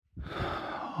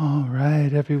All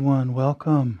right, everyone,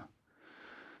 welcome.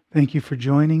 Thank you for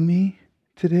joining me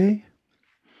today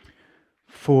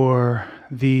for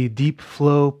the Deep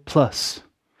Flow Plus.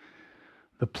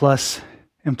 The plus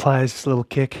implies a little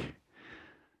kick,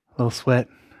 a little sweat,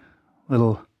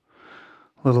 little,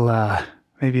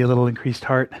 maybe a little increased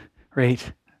heart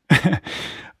rate,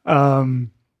 um,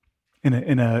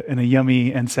 in a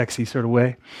yummy and sexy sort of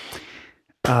way.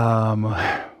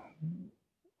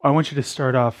 I want you to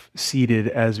start off seated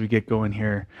as we get going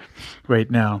here right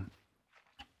now.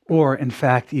 Or, in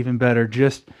fact, even better,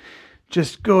 just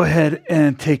go ahead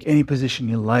and take any position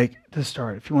you like to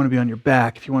start. If you want to be on your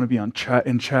back, if you want to be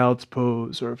in child's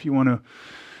pose, or if you want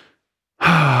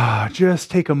to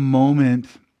just take a moment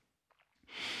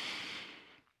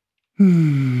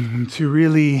to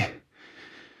really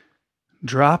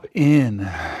drop in.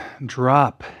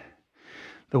 Drop.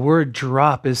 The word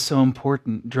drop is so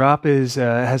important. Drop has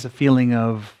a feeling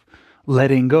of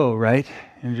letting go, right?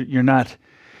 And you're not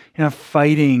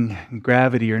fighting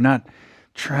gravity. You're not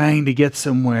trying to get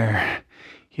somewhere.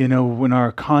 When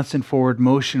our constant forward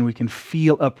motion, we can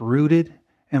feel uprooted,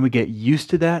 and we get used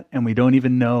to that, and we don't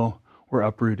even know we're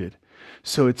uprooted.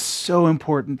 So it's so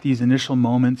important, these initial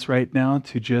moments right now,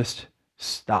 to just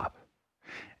stop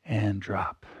and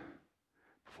drop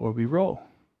before we roll,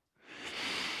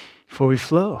 before we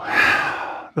flow.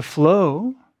 The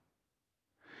flow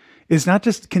is not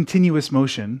just continuous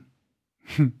motion.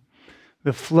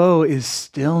 The flow is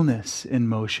stillness in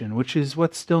motion, which is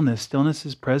what stillness? Stillness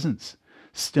is presence.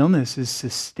 Stillness is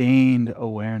sustained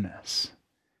awareness.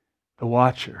 The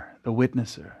watcher, the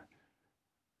witnesser.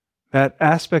 That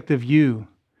aspect of you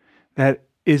that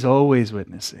is always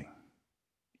witnessing.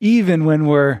 Even when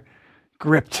we're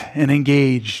gripped and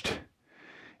engaged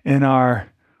in our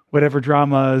whatever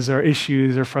dramas or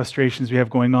issues or frustrations we have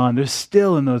going on, there's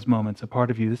still in those moments a part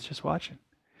of you that's just watching.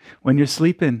 When you're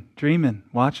sleeping, dreaming,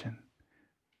 watching.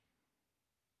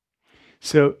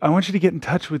 So I want you to get in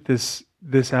touch with this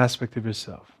aspect of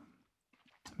yourself.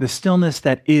 The stillness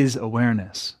that is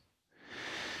awareness.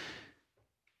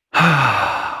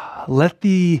 Let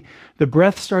the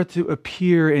breath start to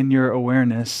appear in your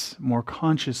awareness more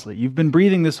consciously. You've been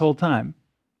breathing this whole time.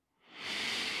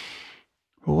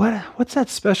 What's that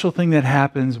special thing that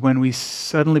happens when we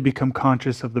suddenly become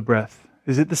conscious of the breath?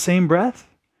 Is it the same breath?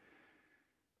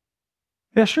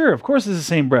 Yeah, sure, of course it's the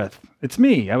same breath. It's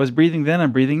me. I was breathing then,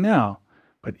 I'm breathing now.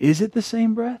 But is it the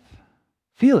same breath?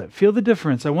 Feel it. Feel the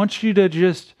difference. I want you to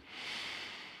just...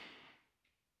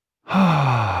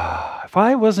 If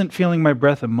I wasn't feeling my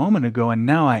breath a moment ago and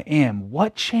now I am,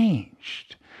 what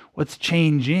changed? What's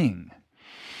changing?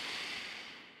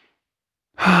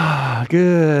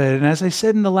 Good. And as I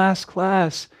said in the last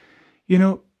class,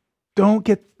 don't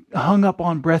get hung up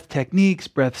on breath techniques,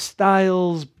 breath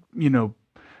styles,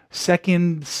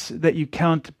 seconds that you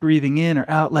count breathing in or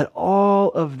out. Let all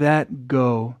of that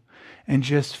go and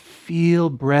just feel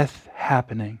breath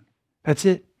happening. That's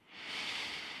it.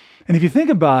 And if you think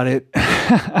about it,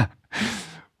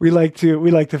 we like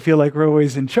to feel like we're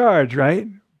always in charge, right?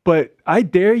 But I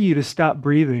dare you to stop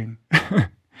breathing.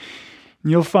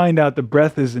 You'll find out the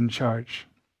breath is in charge.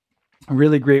 A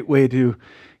really great way to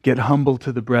get humble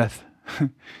to the breath.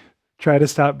 Try to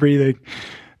stop breathing.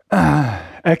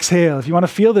 Exhale. If you want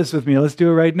to feel this with me, let's do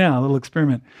it right now. A little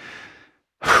experiment.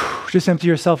 Just empty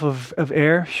yourself of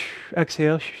air.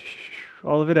 Exhale.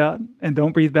 All of it out. And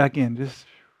don't breathe back in. Just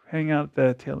hang out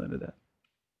the tail end of that.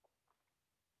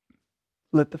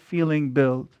 Let the feeling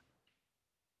build.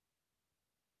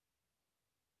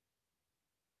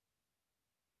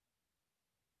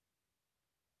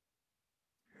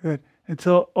 Good.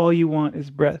 Until all you want is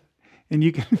breath. And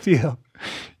you can feel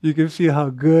how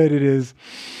good it is.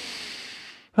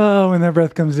 Oh, when that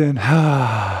breath comes in.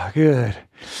 Good.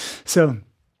 So,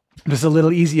 just a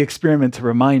little easy experiment to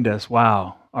remind us,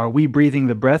 wow, are we breathing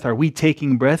the breath? Are we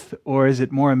taking breath? Or is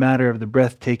it more a matter of the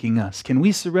breath taking us? Can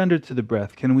we surrender to the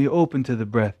breath? Can we open to the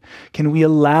breath? Can we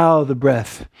allow the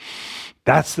breath?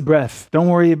 That's the breath. Don't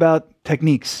worry about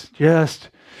techniques.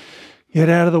 Just get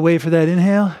out of the way for that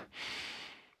inhale.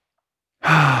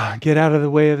 Get out of the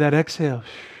way of that exhale.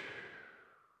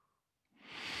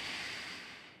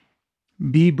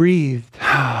 Be breathed.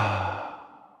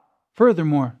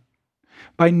 Furthermore,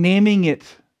 by naming it,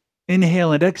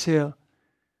 inhale and exhale,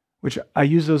 which I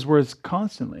use those words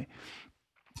constantly,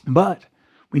 but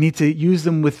we need to use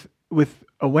them with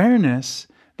awareness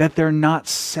that they're not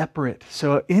separate.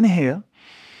 So inhale,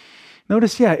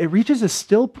 notice, it reaches a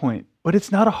still point, but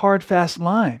it's not a hard, fast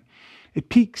line. It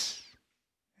peaks,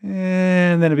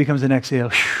 and then it becomes an exhale.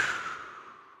 It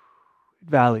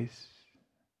valleys.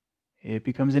 It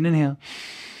becomes an inhale.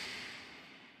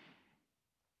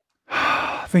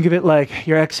 Think of it like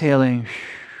you're exhaling.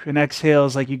 An exhale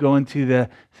is like you go into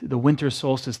the winter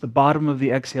solstice. The bottom of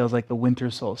the exhale is like the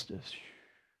winter solstice.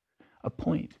 A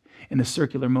point in a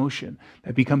circular motion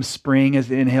that becomes spring as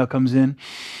the inhale comes in.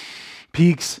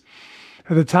 Peaks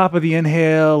at the top of the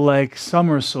inhale like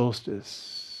summer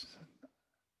solstice.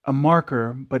 A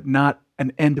marker, but not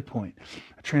an end point.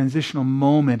 A transitional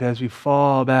moment as we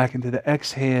fall back into the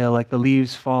exhale like the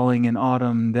leaves falling in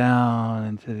autumn down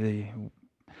into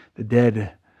the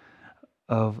dead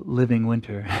of living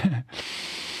winter.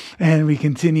 And we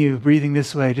continue breathing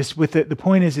this way. Just with the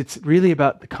point is, it's really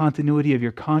about the continuity of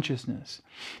your consciousness.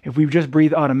 If we just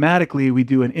breathe automatically, we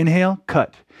do an inhale,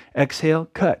 cut, exhale,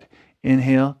 cut,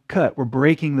 inhale, cut. We're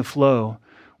breaking the flow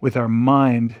with our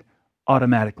mind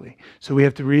automatically. So we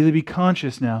have to really be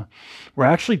conscious now. We're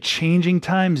actually changing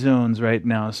time zones right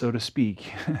now, so to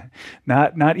speak.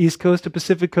 Not East Coast to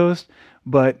Pacific Coast,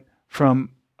 but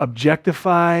from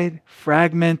objectified,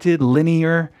 fragmented,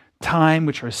 linear time,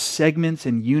 which are segments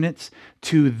and units,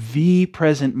 to the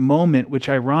present moment, which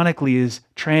ironically is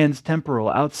trans-temporal,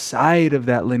 outside of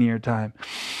that linear time.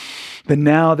 The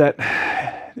now that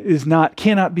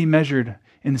cannot be measured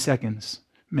in seconds,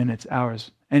 minutes, hours.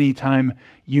 Any time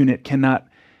unit cannot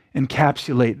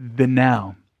encapsulate the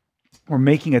now. We're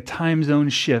making a time zone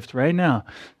shift right now.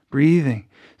 Breathing,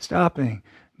 stopping,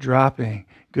 dropping.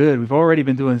 Good. We've already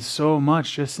been doing so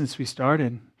much just since we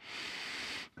started.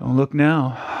 Don't look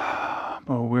now.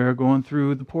 But we're going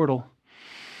through the portal.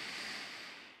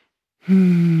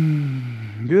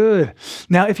 Good.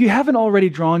 Now, if you haven't already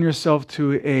drawn yourself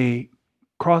to a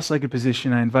cross-legged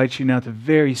position, I invite you now to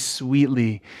very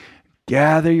sweetly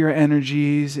gather your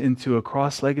energies into a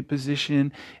cross-legged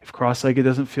position. If cross-legged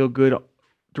doesn't feel good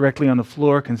directly on the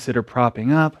floor, consider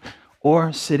propping up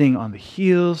or sitting on the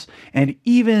heels. And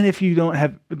even if you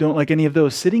don't like any of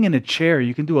those, sitting in a chair,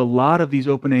 you can do a lot of these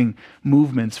opening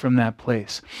movements from that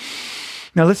place.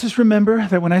 Now let's just remember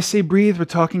that when I say breathe, we're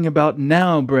talking about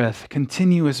now breath,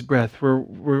 continuous breath.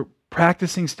 We're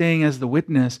practicing staying as the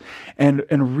witness and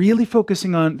really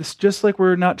focusing on this. Just like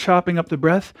we're not chopping up the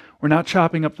breath, we're not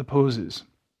chopping up the poses.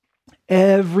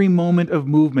 Every moment of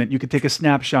movement, you could take a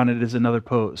snapshot at it as another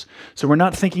pose. So we're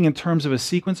not thinking in terms of a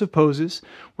sequence of poses.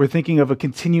 We're thinking of a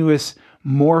continuous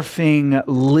morphing,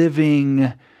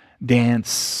 living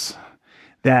dance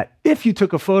that if you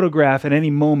took a photograph at any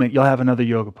moment, you'll have another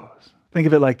yoga pose. Think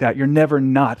of it like that. You're never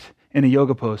not in a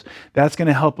yoga pose. That's going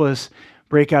to help us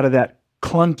break out of that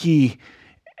clunky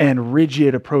and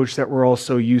rigid approach that we're all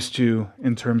so used to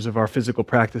in terms of our physical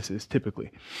practices,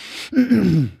 typically.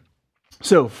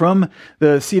 So from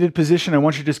the seated position, I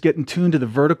want you to just get in tune to the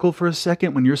vertical for a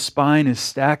second. When your spine is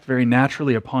stacked very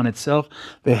naturally upon itself,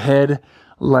 the head,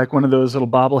 like one of those little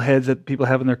bobbleheads that people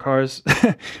have in their cars,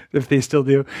 if they still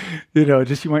do,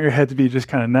 just you want your head to be just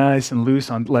kind of nice and loose,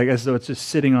 on like as though it's just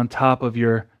sitting on top of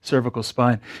your cervical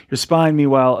spine. Your spine,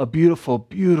 meanwhile, a beautiful,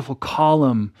 beautiful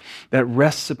column that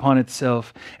rests upon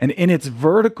itself. And in its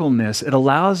verticalness, it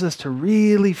allows us to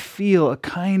really feel a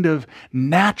kind of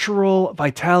natural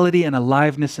vitality and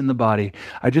aliveness in the body.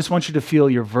 I just want you to feel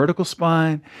your vertical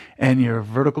spine and your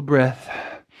vertical breath.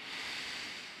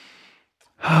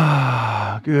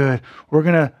 Good. We're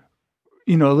going to,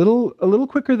 a little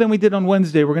quicker than we did on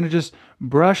Wednesday. We're going to just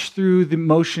brush through the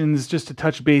motions just to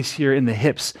touch base here in the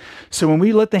hips. So when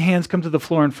we let the hands come to the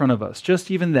floor in front of us, just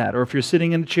even that, or if you're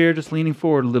sitting in a chair, just leaning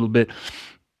forward a little bit,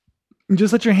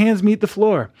 just let your hands meet the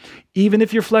floor. Even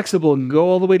if you're flexible and go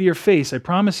all the way to your face, I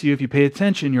promise you, if you pay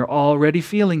attention, you're already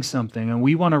feeling something. And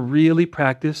we want to really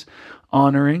practice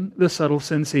honoring the subtle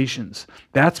sensations.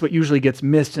 That's what usually gets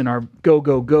missed in our go,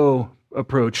 go, go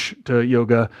approach to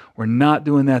yoga. We're not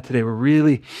doing that today. We're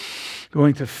really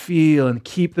going to feel and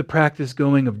keep the practice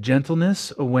going of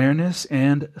gentleness, awareness,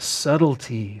 and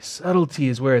subtlety. Subtlety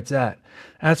is where it's at.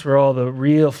 That's where all the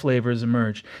real flavors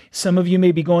emerge. Some of you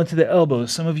may be going to the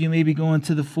elbows. Some of you may be going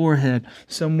to the forehead.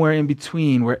 Somewhere in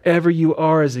between. Wherever you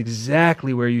are is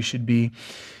exactly where you should be.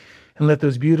 And let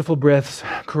those beautiful breaths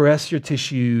caress your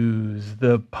tissues.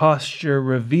 The posture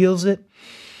reveals it.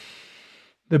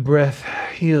 The breath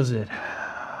heals it.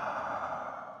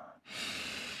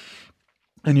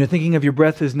 And you're thinking of your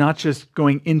breath as not just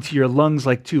going into your lungs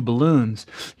like two balloons.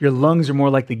 Your lungs are more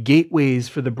like the gateways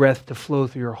for the breath to flow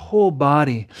through your whole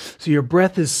body. So your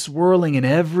breath is swirling in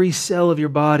every cell of your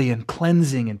body and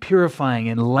cleansing and purifying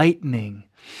and lightening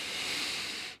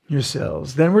your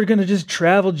cells. Then we're going to just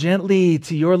travel gently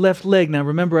to your left leg. Now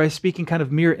remember, I speak in kind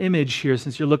of mirror image here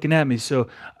since you're looking at me. So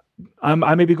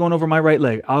I may be going over my right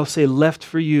leg. I'll say left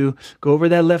for you. Go over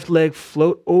that left leg,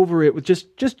 float over it with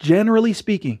just generally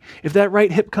speaking. If that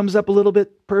right hip comes up a little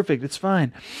bit, perfect, it's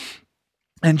fine.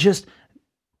 And just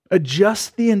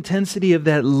adjust the intensity of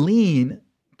that lean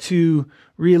to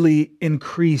really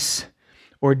increase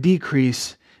or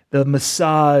decrease the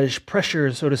massage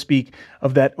pressure, so to speak,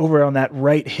 of that over on that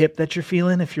right hip that you're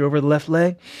feeling if you're over the left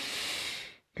leg.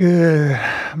 Good.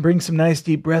 Bring some nice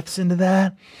deep breaths into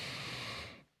that.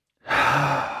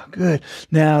 Good.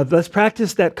 Now, let's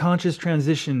practice that conscious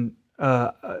transition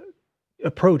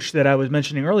approach that I was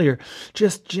mentioning earlier.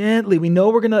 Just gently. We know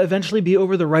we're going to eventually be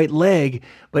over the right leg,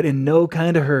 but in no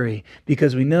kind of hurry,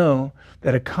 because we know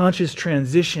that a conscious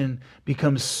transition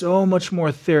becomes so much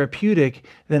more therapeutic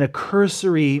than a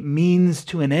cursory means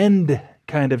to an end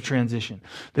kind of transition.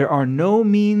 There are no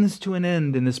means to an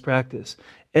end in this practice.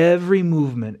 Every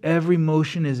movement, every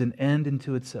motion is an end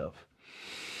into itself.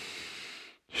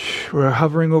 We're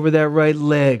hovering over that right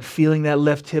leg, feeling that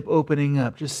left hip opening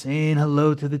up, just saying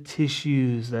hello to the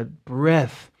tissues. That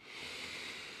breath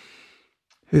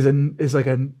is like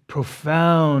a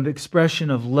profound expression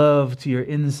of love to your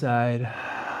inside.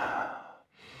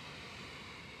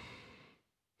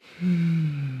 I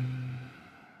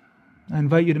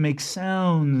invite you to make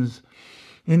sounds,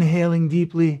 inhaling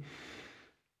deeply.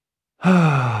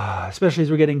 Especially as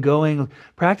we're getting going,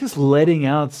 practice letting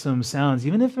out some sounds,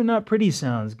 even if they're not pretty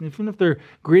sounds, even if they're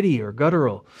gritty or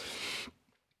guttural.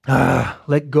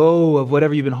 Let go of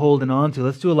whatever you've been holding on to.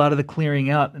 Let's do a lot of the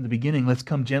clearing out in the beginning. Let's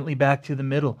come gently back to the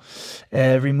middle.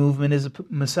 Every movement is a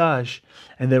massage.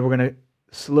 And then we're going to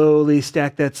slowly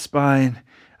stack that spine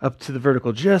up to the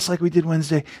vertical, just like we did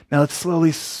Wednesday. Now let's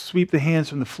slowly sweep the hands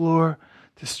from the floor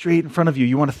to straight in front of you.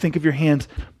 You want to think of your hands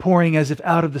pouring as if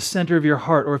out of the center of your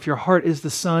heart, or if your heart is the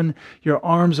sun, your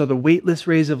arms are the weightless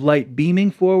rays of light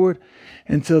beaming forward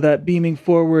until that beaming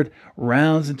forward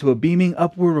rounds into a beaming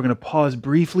upward. We're going to pause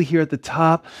briefly here at the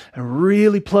top and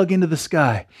really plug into the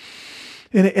sky.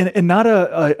 And not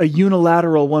a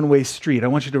unilateral one-way street. I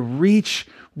want you to reach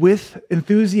with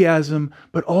enthusiasm,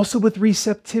 but also with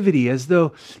receptivity, as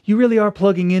though you really are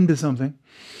plugging into something.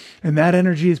 And that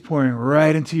energy is pouring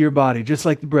right into your body, just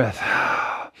like the breath.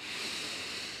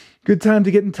 Good time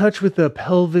to get in touch with the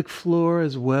pelvic floor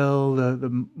as well,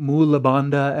 the Mula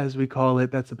Bandha, as we call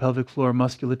it. That's the pelvic floor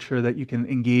musculature that you can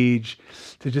engage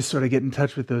to just sort of get in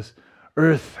touch with those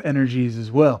earth energies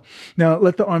as well. Now,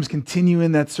 let the arms continue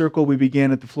in that circle we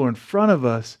began at the floor in front of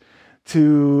us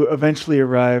to eventually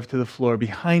arrive to the floor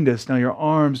behind us. Now your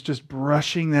arms just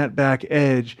brushing that back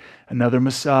edge. Another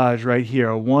massage right here,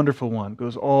 a wonderful one.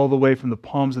 Goes all the way from the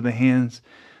palms of the hands,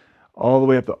 all the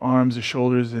way up the arms, the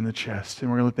shoulders, and the chest. And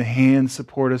we're going to let the hands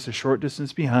support us a short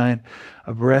distance behind.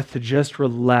 A breath to just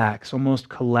relax, almost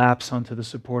collapse onto the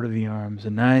support of the arms.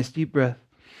 A nice deep breath.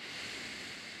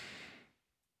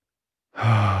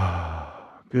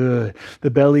 Good. The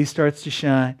belly starts to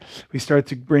shine. We start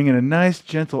to bring in a nice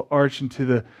gentle arch into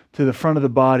the front of the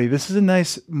body. This is a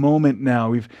nice moment now.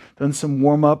 We've done some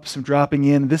warm up, some dropping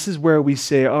in. This is where we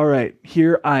say, all right,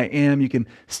 here I am. You can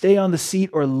stay on the seat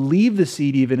or leave the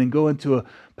seat even and go into a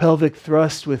pelvic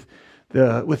thrust with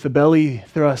the belly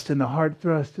thrust and the heart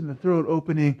thrust and the throat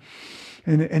opening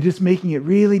and just making it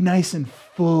really nice and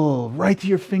full, right to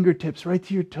your fingertips, right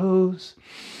to your toes.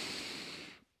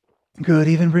 Good.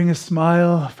 Even bring a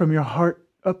smile from your heart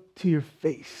up to your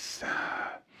face.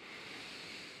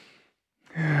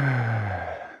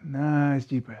 Nice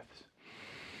deep breaths.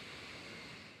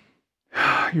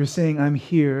 You're saying, I'm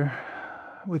here.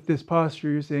 With this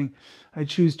posture, you're saying, I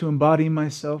choose to embody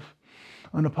myself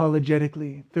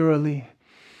unapologetically, thoroughly.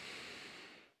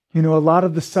 You know, a lot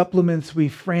of the supplements we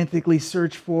frantically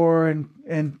search for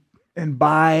and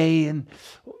buy and,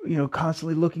 you know,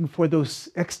 constantly looking for those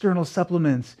external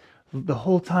supplements. The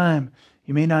whole time,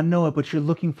 you may not know it, but you're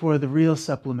looking for the real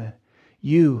supplement.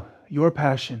 You, your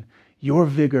passion, your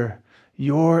vigor,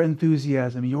 your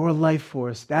enthusiasm, your life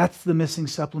force. That's the missing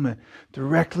supplement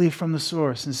directly from the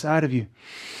source inside of you.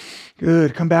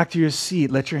 Good. Come back to your seat.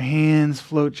 Let your hands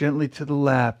float gently to the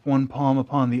lap, one palm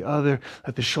upon the other.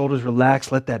 Let the shoulders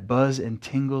relax. Let that buzz and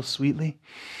tingle sweetly.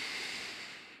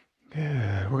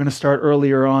 Good. We're going to start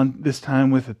earlier on this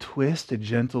time with a twist, a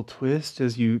gentle twist,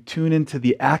 as you tune into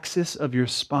the axis of your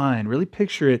spine. Really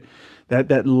picture it,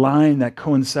 that line that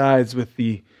coincides with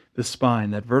the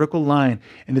spine, that vertical line.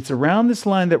 And it's around this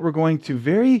line that we're going to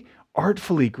very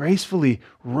artfully, gracefully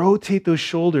rotate those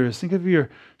shoulders. Think of your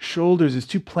shoulders as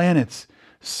two planets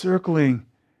circling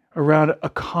around a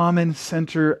common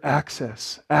center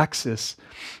axis,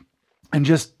 and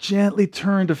just gently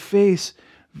turn to face,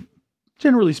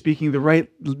 generally speaking, the right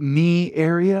knee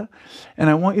area. And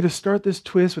I want you to start this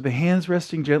twist with the hands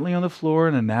resting gently on the floor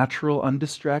in a natural,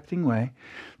 undistracting way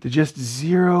to just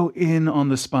zero in on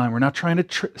the spine. We're not trying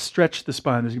to stretch the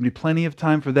spine. There's going to be plenty of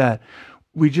time for that.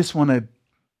 We just want to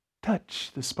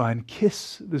touch the spine,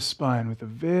 kiss the spine with a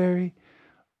very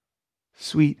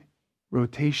sweet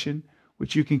rotation,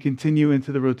 which you can continue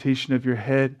into the rotation of your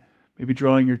head, maybe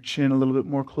drawing your chin a little bit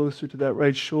more closer to that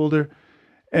right shoulder.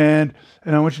 And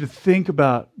I want you to think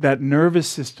about that nervous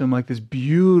system like this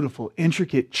beautiful,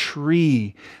 intricate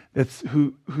tree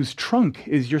whose trunk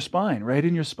is your spine, right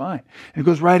in your spine. And it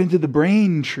goes right into the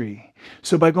brain tree.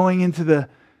 So by going into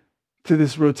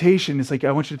this rotation, it's like,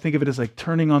 I want you to think of it as like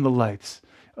turning on the lights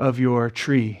of your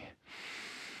tree.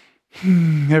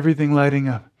 Everything lighting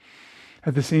up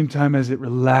at the same time as it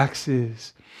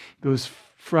relaxes. Those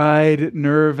fried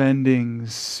nerve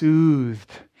endings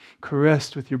soothed,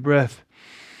 caressed with your breath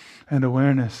and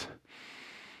awareness.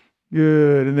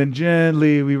 Good. And then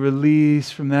gently we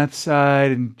release from that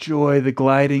side. Enjoy the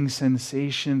gliding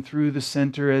sensation through the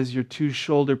center as your two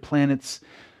shoulder planets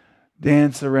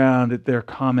dance around at their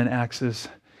common axis,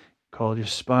 called your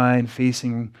spine,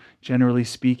 facing, generally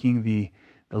speaking, the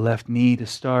left knee to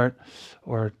start,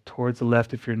 or towards the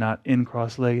left if you're not in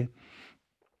cross-legged.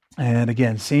 And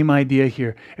again, same idea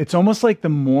here. It's almost like the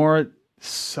more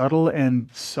subtle and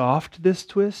soft this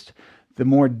twist, the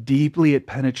more deeply it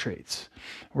penetrates.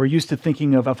 We're used to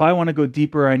thinking of, if I want to go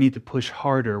deeper, I need to push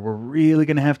harder. We're really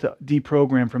going to have to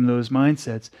deprogram from those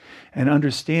mindsets and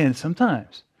understand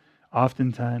sometimes,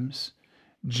 oftentimes,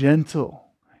 gentle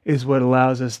is what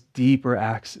allows us deeper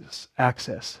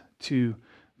access to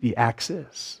the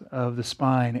axis of the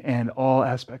spine and all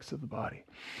aspects of the body.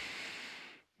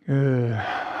 Good.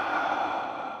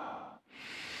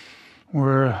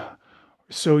 We're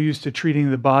so used to treating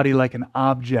the body like an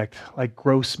object, like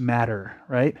gross matter,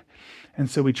 right? And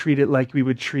so we treat it like we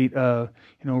would treat,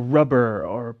 rubber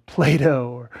or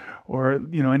Play-Doh or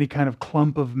any kind of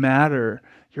clump of matter.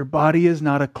 Your body is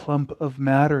not a clump of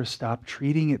matter. Stop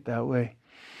treating it that way.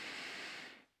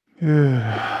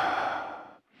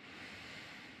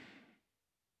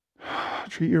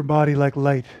 Treat your body like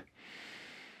light.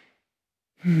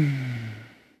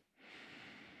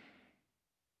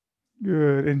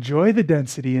 Good. Enjoy the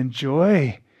density.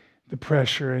 Enjoy the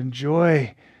pressure.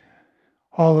 Enjoy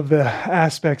all of the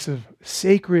aspects of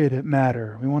sacred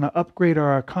matter. We want to upgrade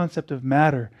our concept of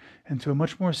matter into a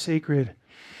much more sacred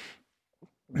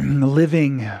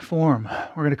living form.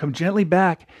 We're going to come gently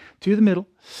back to the middle.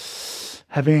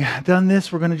 Having done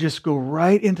this, we're going to just go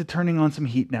right into turning on some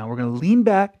heat now. We're going to lean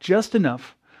back just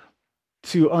enough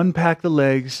to unpack the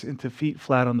legs into feet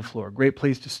flat on the floor. Great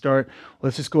place to start.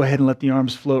 Let's just go ahead and let the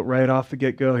arms float right off the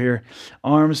get-go here.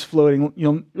 Arms floating.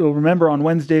 You'll remember on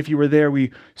Wednesday, if you were there,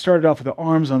 we started off with the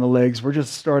arms on the legs. We're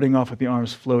just starting off with the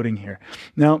arms floating here.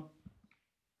 Now,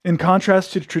 in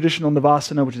contrast to the traditional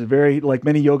Navasana, which is very, like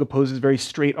many yoga poses, very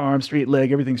straight arm, straight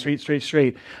leg, everything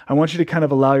straight, I want you to kind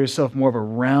of allow yourself more of a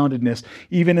roundedness,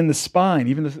 even in the spine,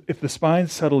 even if the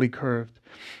spine's subtly curved.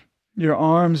 Your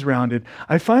arms rounded.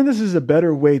 I find this is a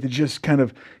better way to just kind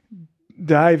of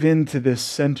dive into this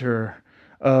center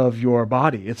of your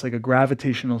body. It's like a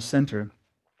gravitational center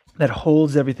that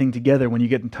holds everything together when you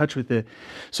get in touch with it.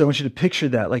 So I want you to picture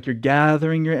that, like you're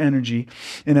gathering your energy,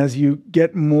 and as you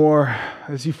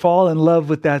fall in love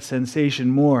with that sensation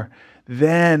more,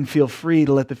 then feel free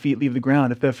to let the feet leave the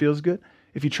ground. If that feels good,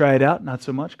 if you try it out, not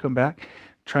so much, come back.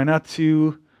 Try not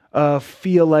to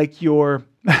feel like you're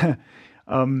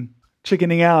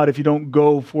chickening out if you don't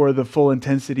go for the full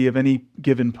intensity of any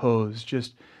given pose.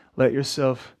 Just let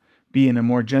yourself be in a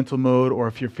more gentle mode, or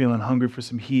if you're feeling hungry for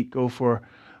some heat, go for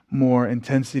more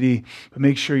intensity, but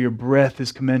make sure your breath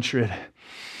is commensurate.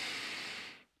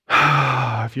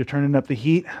 If you're turning up the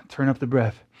heat, turn up the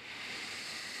breath.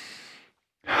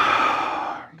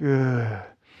 Good.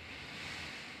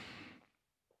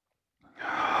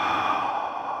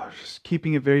 Just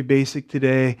keeping it very basic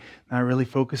today, not really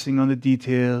focusing on the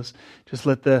details. Just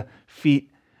let the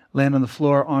feet land on the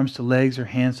floor, arms to legs or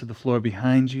hands to the floor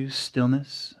behind you.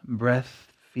 Stillness, breath,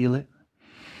 feel it.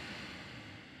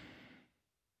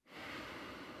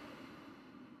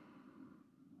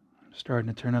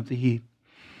 Starting to turn up the heat.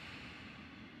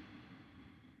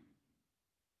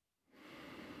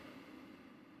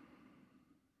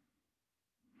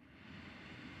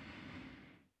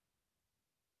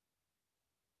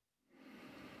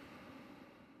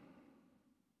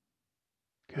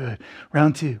 Good.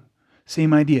 Round two.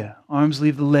 Same idea. Arms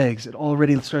leave the legs. It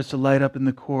already starts to light up in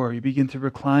the core. You begin to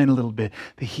recline a little bit.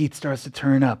 The heat starts to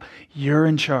turn up. You're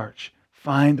in charge.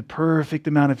 Find the perfect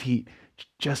amount of heat.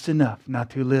 Just enough. Not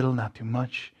too little, not too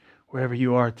much. Wherever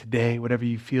you are today, whatever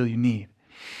you feel you need.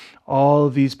 All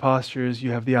of these postures,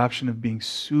 you have the option of being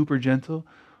super gentle.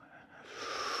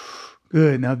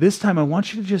 Good. Now this time I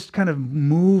want you to just kind of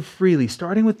move freely,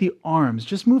 starting with the arms.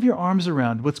 Just move your arms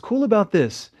around. What's cool about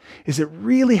this is it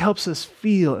really helps us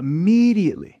feel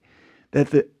immediately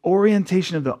that the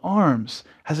orientation of the arms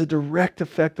has a direct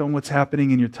effect on what's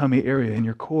happening in your tummy area, in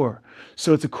your core.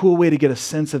 So it's a cool way to get a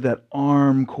sense of that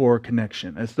arm-core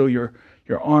connection, as though your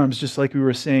arms, just like we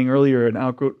were saying earlier, an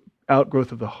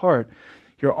outgrowth of the heart,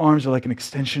 your arms are like an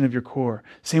extension of your core.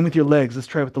 Same with your legs. Let's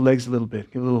try with the legs a little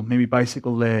bit. Give a little maybe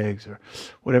bicycle legs or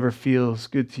whatever feels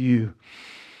good to you.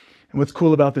 And what's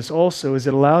cool about this also is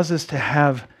it allows us to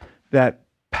have that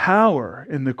power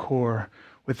in the core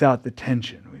without the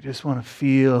tension. We just want to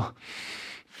feel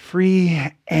free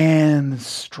and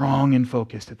strong and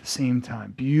focused at the same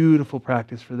time. Beautiful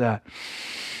practice for that.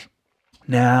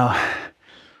 Now,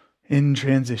 in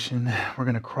transition, we're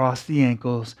going to cross the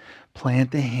ankles,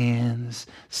 plant the hands,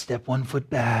 step one foot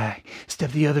back,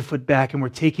 step the other foot back, and we're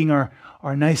taking our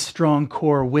nice strong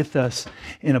core with us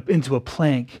into a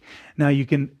plank. Now you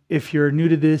can, if you're new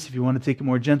to this, if you want to take it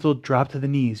more gentle, drop to the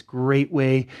knees. Great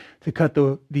way to cut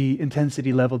the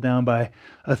intensity level down by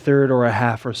a third or a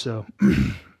half or so.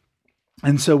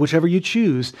 And so whichever you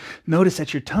choose, notice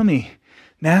that your tummy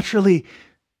naturally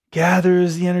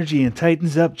gathers the energy and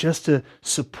tightens up just to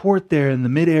support there in the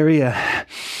mid area.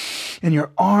 And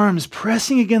your arms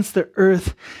pressing against the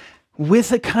earth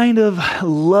with a kind of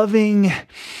loving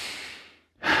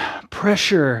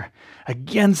pressure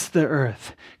against the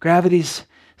earth. Gravity's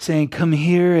saying, come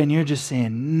here, and you're just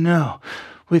saying no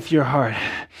with your heart.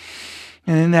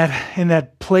 And in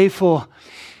that playful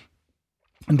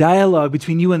dialogue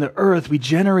between you and the earth, we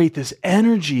generate this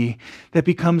energy that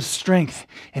becomes strength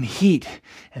and heat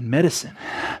and medicine.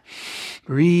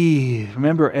 Breathe.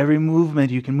 Remember, every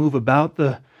movement you can move about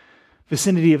the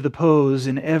vicinity of the pose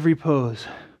in every pose.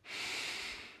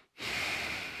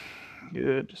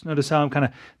 Good. Just notice how I'm kind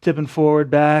of tipping forward,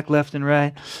 back, left, and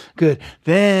right. Good.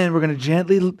 Then we're going to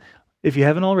gently, if you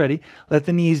haven't already, let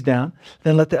the knees down.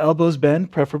 Then let the elbows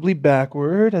bend, preferably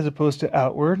backward as opposed to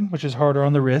outward, which is harder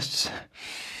on the wrists.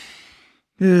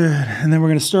 Good. And then we're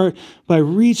going to start by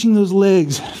reaching those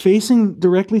legs, facing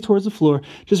directly towards the floor.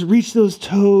 Just reach those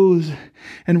toes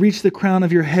and reach the crown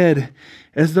of your head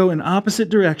as though in opposite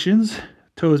directions,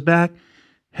 toes back,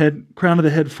 head, crown of the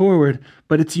head forward,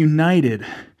 but it's united.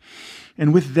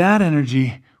 And with that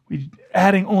energy, we're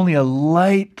adding only a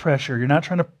light pressure. You're not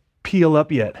trying to peel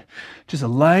up yet. Just a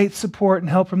light support and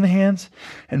help from the hands,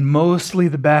 and mostly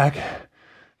the back,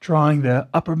 drawing the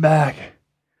upper back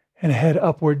and head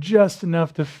upward just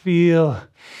enough to feel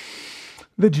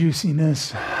the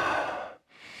juiciness.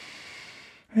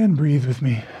 And breathe with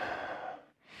me.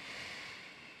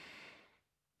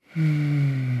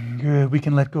 Good. We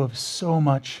can let go of so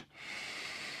much.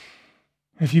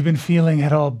 If you've been feeling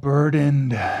at all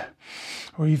burdened,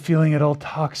 or you're feeling at all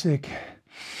toxic,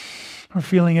 or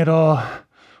feeling at all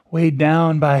weighed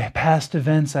down by past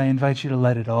events, I invite you to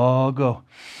let it all go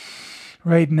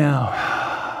right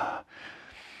now.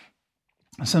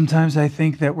 Sometimes I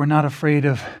think that we're not afraid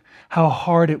of how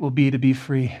hard it will be to be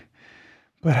free,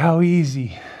 but how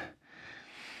easy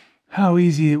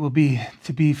it will be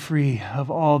to be free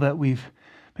of all that we've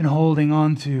been holding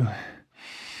on to.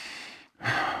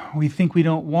 We think we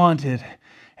don't want it,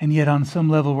 and yet on some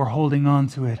level we're holding on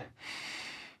to it.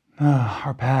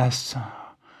 Our pasts,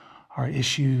 our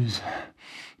issues,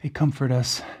 they comfort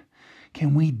us.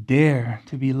 Can we dare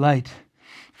to be light,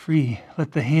 free?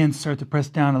 Let the hands start to press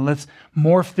down, and let's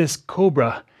morph this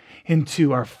cobra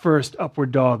into our first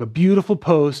upward dog, a beautiful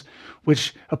pose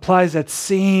which applies that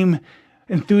same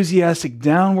enthusiastic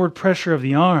downward pressure of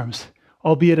the arms,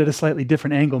 albeit at a slightly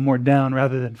different angle, more down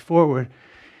rather than forward,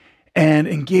 and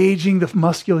engaging the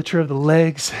musculature of the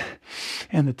legs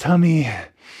and the tummy,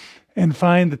 and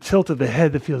find the tilt of the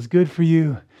head that feels good for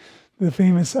you. The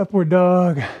famous upward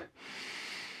dog.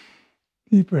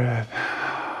 Deep breath.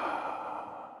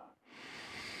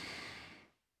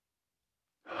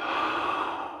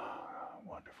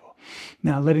 Wonderful.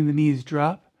 Now letting the knees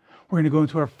drop. We're going to go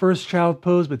into our first child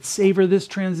pose, but savor this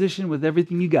transition with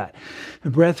everything you got. The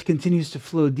breath continues to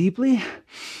flow deeply.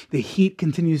 The heat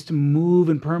continues to move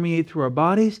and permeate through our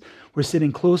bodies. We're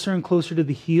sitting closer and closer to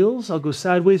the heels. I'll go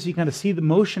sideways so you kind of see the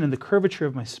motion and the curvature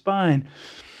of my spine.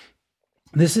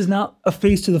 This is not a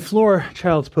face to the floor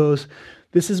child's pose.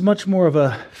 This is much more of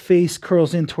a face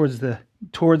curls in towards the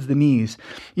knees.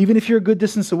 Even if you're a good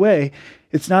distance away,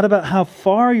 it's not about how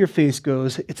far your face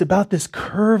goes. It's about this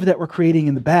curve that we're creating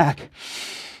in the back,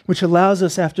 which allows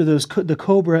us after the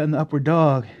cobra and the upward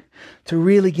dog to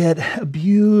really get a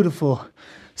beautiful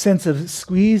sense of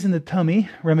squeeze in the tummy,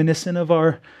 reminiscent of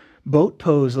our boat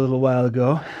pose a little while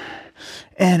ago.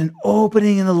 and an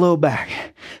opening in the low back.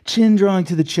 Chin drawing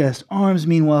to the chest. Arms,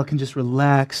 meanwhile, can just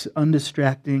relax.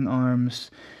 Undistracting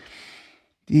arms.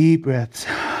 Deep breaths.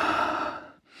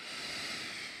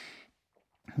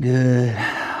 Good.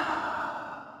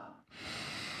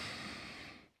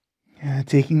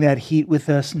 Taking that heat with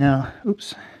us now.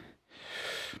 Oops.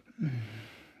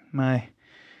 My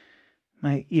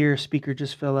ear speaker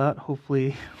just fell out.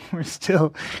 Hopefully we're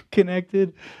still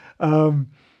connected.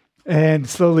 And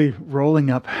slowly rolling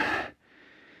up.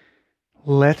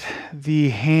 Let the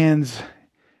hands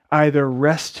either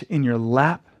rest in your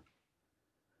lap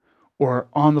or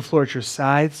on the floor at your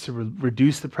sides to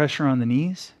reduce the pressure on the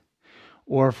knees.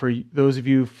 Or for those of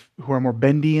you who are more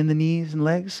bendy in the knees and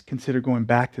legs, consider going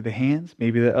back to the hands,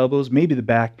 maybe the elbows, maybe the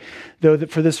back. Though that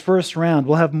for this first round,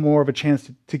 we'll have more of a chance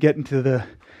to get into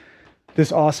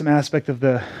this awesome aspect of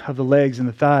the legs and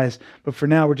the thighs. But for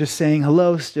now, we're just saying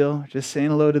hello still, just saying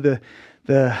hello to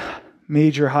the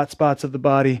major hot spots of the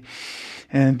body.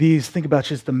 And these, think about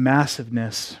just the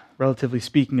massiveness, relatively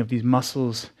speaking, of these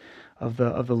muscles of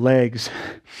the legs.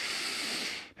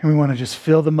 And we want to just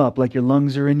fill them up like your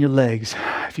lungs are in your legs.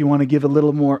 If you want to give a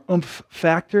little more oomph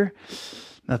factor,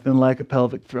 nothing like a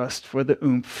pelvic thrust for the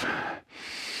oomph,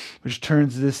 which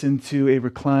turns this into a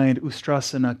reclined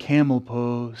Ustrasana camel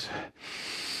pose.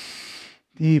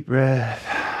 Deep breath.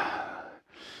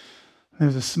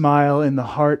 There's a smile in the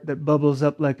heart that bubbles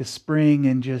up like a spring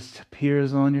and just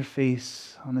appears on your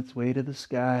face on its way to the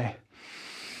sky.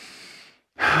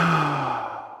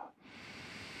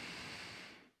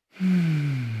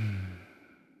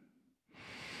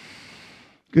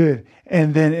 Good.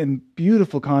 And then in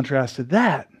beautiful contrast to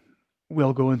that,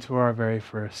 we'll go into our very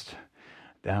first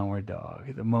downward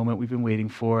dog, the moment we've been waiting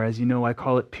for. As you know, I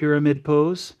call it pyramid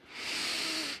pose.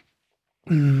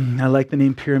 I like the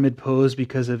name pyramid pose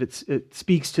because of it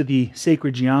speaks to the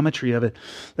sacred geometry of it.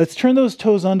 Let's turn those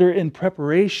toes under in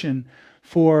preparation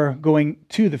for going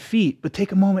to the feet. But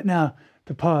take a moment now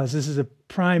to pause. This is a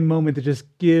prime moment to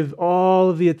just give all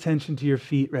of the attention to your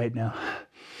feet right now.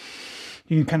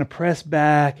 You can kind of press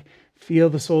back, feel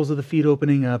the soles of the feet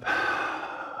opening up.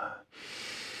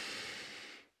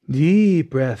 Deep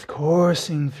breath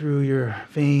coursing through your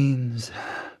veins.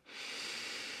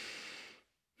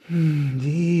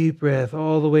 Deep breath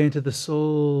all the way into the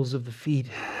soles of the feet.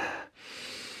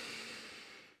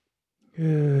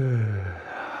 Good.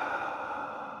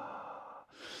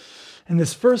 And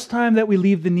this first time that we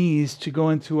leave the knees to go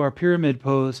into our pyramid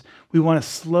pose, we want to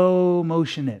slow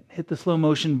motion it. Hit the slow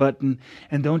motion button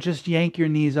and don't just yank your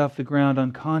knees off the ground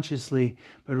unconsciously,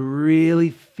 but really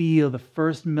feel the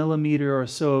first millimeter or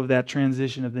so of that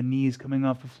transition of the knees coming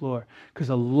off the floor, because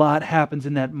a lot happens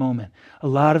in that moment. A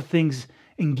lot of things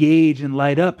engage and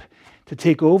light up to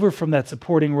take over from that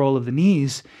supporting role of the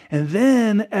knees. And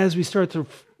then as we start to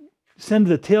send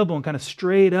the tailbone kind of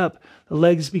straight up, the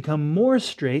legs become more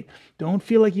straight. Don't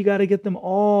feel like you got to get them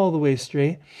all the way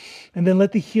straight. And then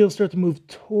let the heels start to move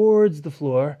towards the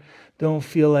floor. Don't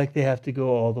feel like they have to go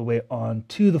all the way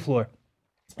onto the floor.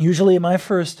 Usually my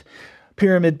first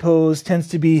pyramid pose tends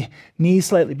to be knees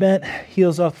slightly bent,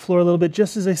 heels off the floor a little bit.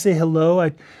 Just as I say hello,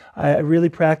 I really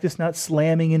practice not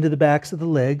slamming into the backs of the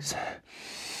legs,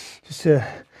 just to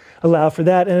allow for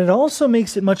that. And it also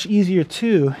makes it much easier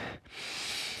too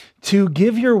to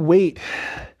give your weight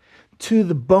to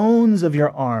the bones of your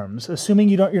arms, assuming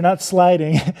you're not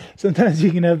sliding. Sometimes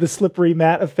you can have the slippery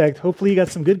mat effect. Hopefully you got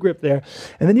some good grip there.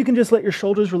 And then you can just let your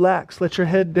shoulders relax, let your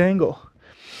head dangle.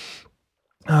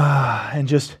 And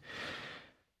just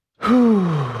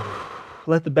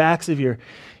let the backs of your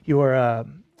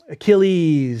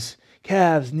Achilles,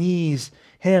 calves, knees,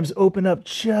 hams open up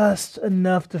just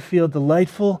enough to feel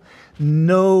delightful.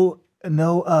 No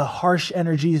harsh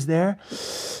energies there.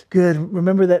 Good.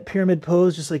 Remember that pyramid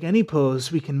pose, just like any pose,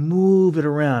 we can move it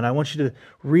around. I want you to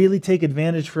really take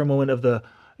advantage for a moment of the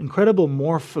incredible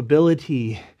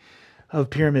morphability of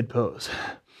pyramid pose.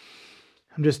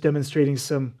 I'm just demonstrating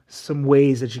some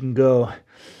ways that you can go.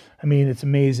 I mean, it's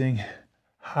amazing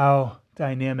how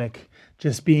dynamic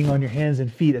just being on your hands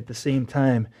and feet at the same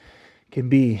time can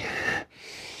be.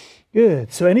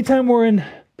 Good. So anytime we're in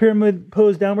pyramid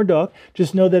pose, downward dog,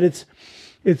 just know that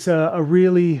it's a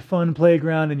really fun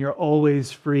playground and you're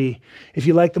always free. If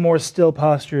you like the more still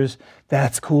postures,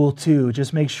 that's cool too.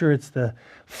 Just make sure it's the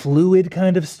fluid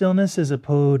kind of stillness as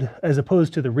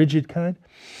opposed to the rigid kind.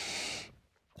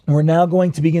 We're now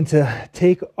going to begin to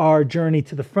take our journey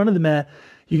to the front of the mat.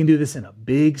 You can do this in a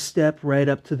big step right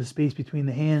up to the space between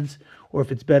the hands, or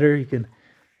if it's better, you can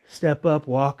step up,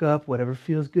 walk up, whatever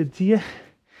feels good to you.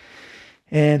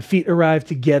 And feet arrive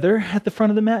together at the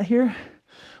front of the mat here.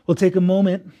 We'll take a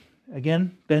moment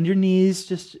Again, bend your knees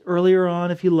just earlier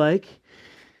on if you like.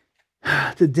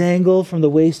 To dangle from the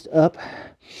waist up.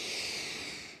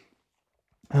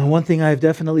 One thing I've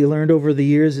definitely learned over the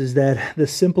years is that the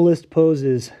simplest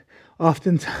poses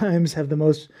oftentimes have the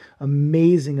most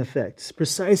amazing effects,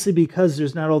 precisely because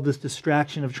there's not all this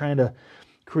distraction of trying to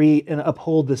create and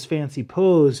uphold this fancy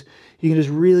pose. You can just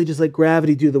really just let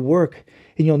gravity do the work.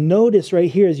 And you'll notice right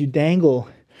here as you dangle,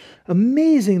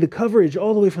 amazing the coverage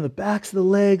all the way from the backs of the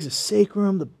legs, the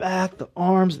sacrum, the back, the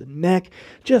arms, the neck.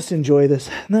 Just enjoy this.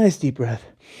 Nice deep breath.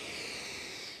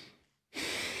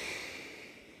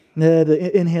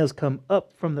 The inhales come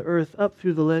up from the earth, up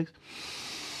through the legs.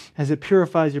 As it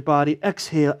purifies your body,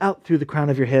 exhale out through the crown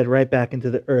of your head, right back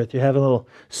into the earth. You're having a little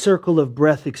circle of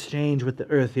breath exchange with the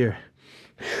earth here.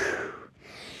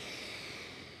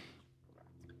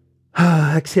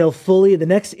 Exhale fully. The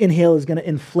next inhale is going to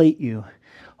inflate you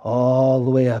all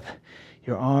the way up.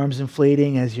 Your arms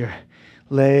inflating as your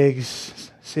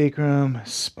legs, sacrum,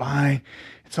 spine,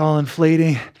 it's all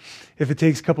inflating. If it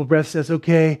takes a couple breaths, that's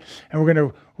okay. And we're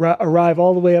going to arrive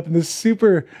all the way up in this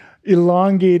super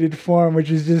elongated form,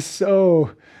 which is just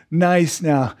so nice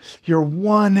now. Your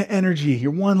one energy,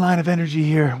 your one line of energy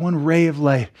here, one ray of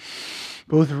light,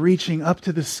 both reaching up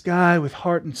to the sky with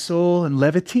heart and soul and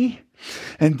levity,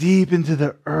 and deep into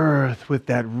the earth with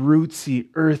that rootsy,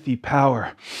 earthy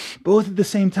power, both at the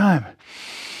same time.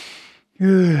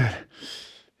 Good.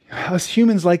 Us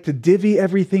humans like to divvy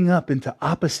everything up into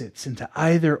opposites, into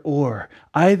either or,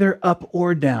 either up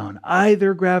or down,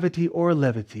 either gravity or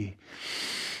levity.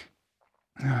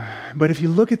 But if you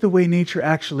look at the way nature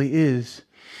actually is,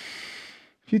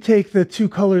 if you take the two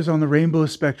colors on the rainbow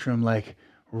spectrum, like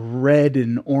red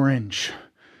and orange,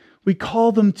 we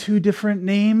call them two different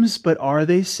names, but are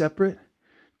they separate?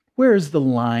 Where is the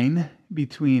line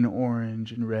between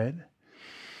orange and red?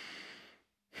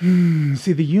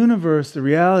 See, the universe, the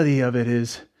reality of it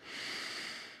is,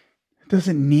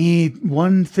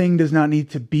 one thing does not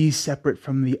need to be separate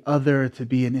from the other to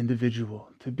be an individual,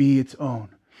 to be its own.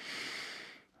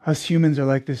 Us humans are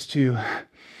like this too.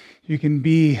 You can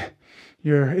be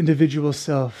your individual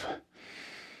self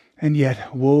and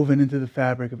yet woven into the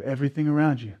fabric of everything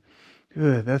around you.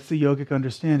 Good, that's the yogic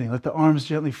understanding. Let the arms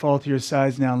gently fall to your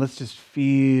sides now. Let's just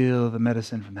feel the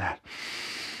medicine from that.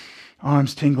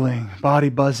 Arms tingling, body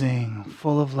buzzing,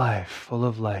 full of life, full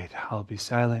of light. I'll be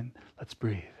silent. Let's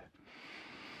breathe.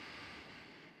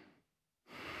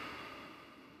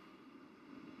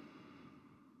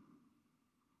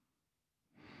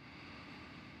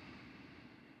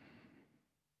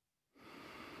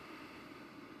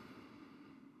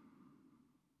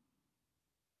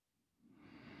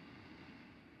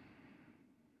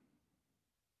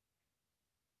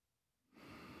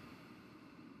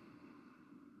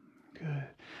 Good.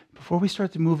 Before we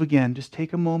start to move again, just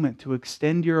take a moment to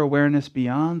extend your awareness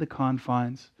beyond the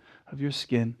confines of your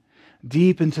skin,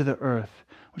 deep into the earth.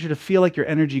 I want you to feel like your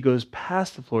energy goes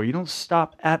past the floor. You don't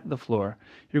stop at the floor.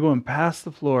 You're going past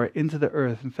the floor into the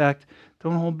earth. In fact,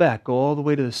 don't hold back. Go all the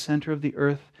way to the center of the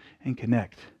earth and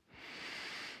connect.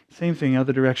 Same thing,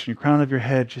 other direction. Your crown of your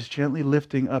head just gently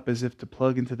lifting up as if to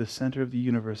plug into the center of the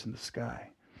universe in the sky.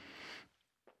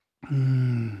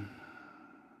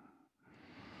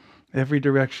 Every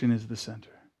direction is the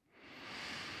center.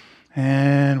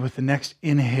 And with the next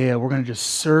inhale, we're going to just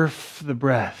surf the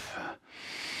breath.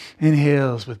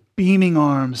 Inhales with beaming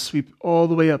arms, sweep all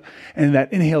the way up. And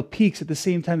that inhale peaks at the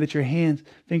same time that your hands,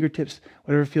 fingertips,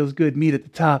 whatever feels good, meet at the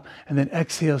top. And then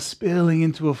exhale, spilling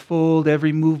into a fold.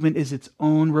 Every movement is its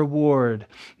own reward.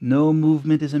 No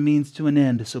movement is a means to an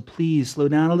end. So please slow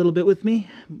down a little bit with me.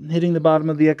 Hitting the bottom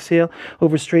of the exhale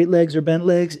over straight legs or bent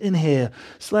legs. Inhale,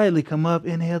 slightly come up.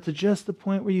 Inhale to just the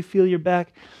point where you feel your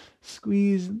back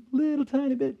squeeze a little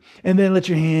tiny bit. And then let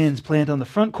your hands plant on the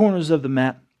front corners of the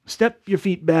mat. Step your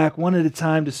feet back one at a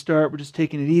time to start. We're just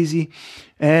taking it easy.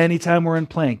 Anytime we're in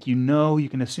plank, you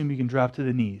can assume you can drop to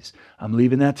the knees. I'm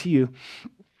leaving that to you.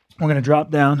 We're going to drop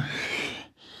down,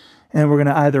 and we're going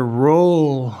to either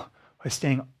roll by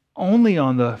staying only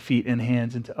on the feet and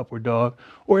hands into upward dog,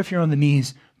 or if you're on the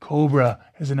knees, cobra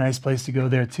is a nice place to go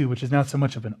there too, which is not so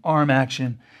much of an arm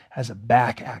action as a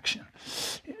back action.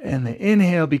 And the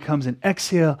inhale becomes an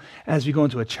exhale as we go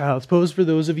into a child's pose for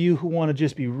those of you who want to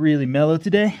just be really mellow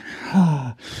today.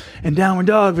 And downward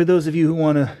dog for those of you who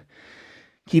want to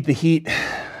keep the heat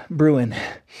brewing.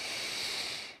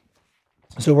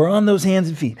 So we're on those hands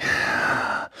and feet.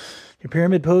 Your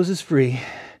pyramid pose is free.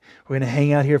 We're going to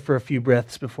hang out here for a few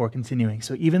breaths before continuing.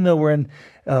 So even though we're in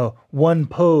one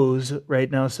pose right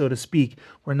now, so to speak,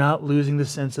 we're not losing the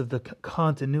sense of the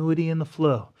continuity and the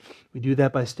flow. We do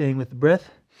that by staying with the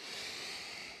breath,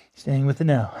 staying with the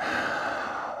now.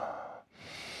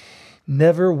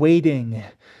 Never waiting.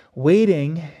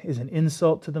 Waiting is an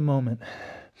insult to the moment.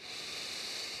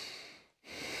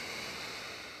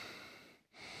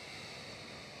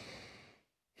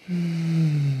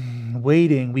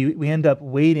 Waiting. We end up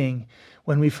waiting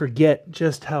when we forget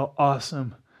just how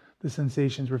awesome the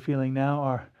sensations we're feeling now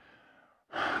are.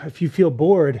 If you feel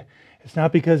bored, it's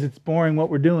not because it's boring what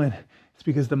we're doing. It's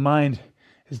because the mind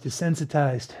is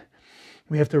desensitized.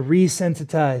 We have to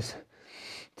resensitize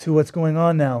to what's going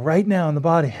on now, right now in the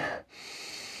body.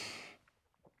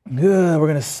 Good. We're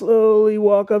going to slowly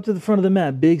walk up to the front of the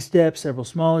mat. Big steps, several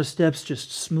smaller steps,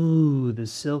 just smooth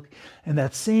as silk. And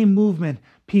that same movement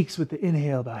peaks with the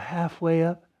inhale about halfway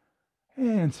up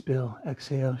and spill.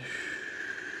 Exhale.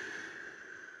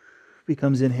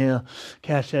 Becomes inhale.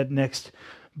 Catch that next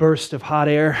burst of hot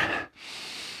air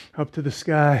up to the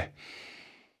sky.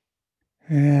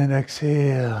 And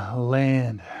exhale.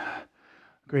 Land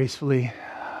gracefully.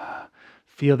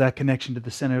 Feel that connection to the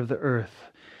center of the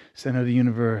earth, center of the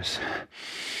universe.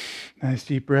 Nice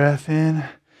deep breath in.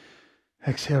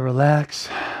 Exhale, relax.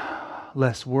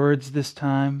 Less words this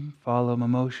time. Follow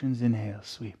emotions. Inhale,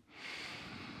 sweep.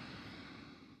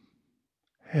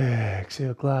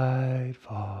 Exhale, glide,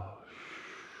 fall.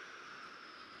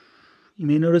 You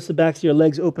may notice the backs of your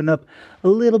legs open up a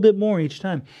little bit more each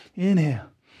time. Inhale,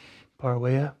 part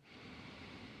way up.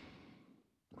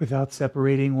 Without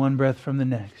separating one breath from the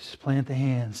next. Plant the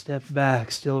hands, step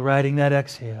back, still riding that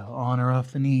exhale. On or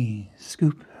off the knees.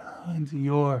 Scoop into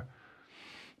your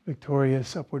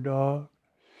victorious upward dog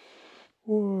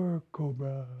or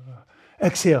cobra.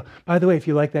 Exhale. By the way, if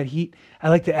you like that heat, I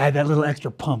like to add that little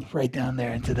extra pump right down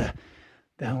there into the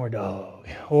downward dog.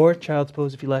 Or child's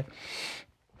pose if you like.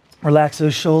 Relax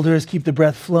those shoulders, keep the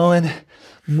breath flowing.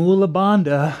 Mula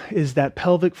Bandha is that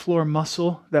pelvic floor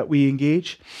muscle that we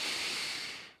engage.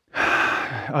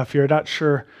 If you're not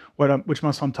sure which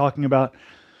muscle I'm talking about,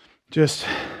 just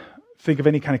think of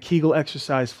any kind of Kegel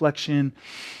exercise, flexion,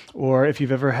 or if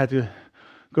you've ever had to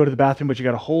go to the bathroom but you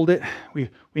got to hold it, we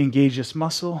engage this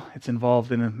muscle. It's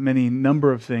involved in many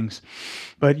number of things,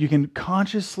 but you can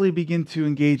consciously begin to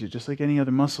engage it just like any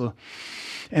other muscle,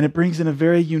 and it brings in a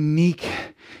very unique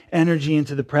energy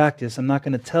into the practice. I'm not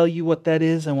going to tell you what that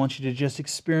is. I want you to just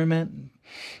experiment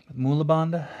with Mula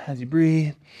Bandha as you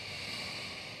breathe.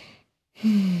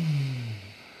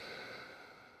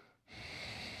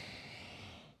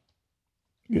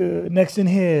 Good. Next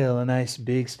inhale, a nice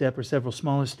big step or several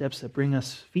smaller steps that bring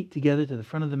us feet together to the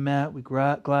front of the mat. We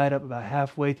glide up about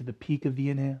halfway to the peak of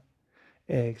the inhale.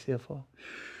 Exhale, fall.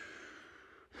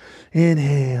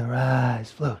 Inhale,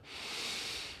 rise, float.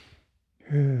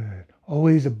 Good.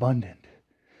 Always abundant,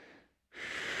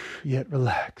 yet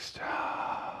relaxed.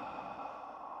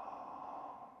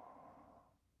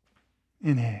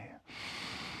 Inhale.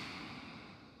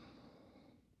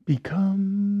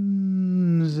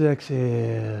 Becomes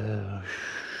exhale.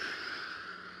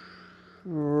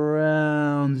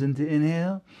 Rounds into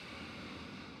inhale.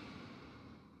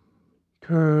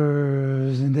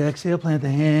 Curves into exhale. Plant the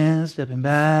hands, stepping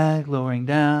back, lowering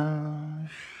down.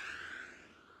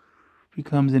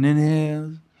 Becomes an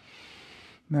inhale.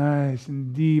 Nice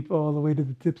and deep all the way to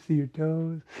the tips of your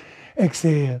toes.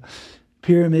 Exhale.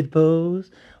 Pyramid pose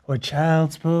or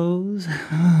child's pose.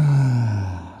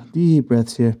 Deep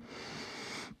breaths here.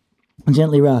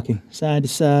 Gently rocking side to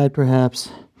side, perhaps,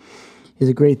 is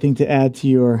a great thing to add to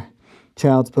your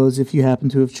child's pose if you happen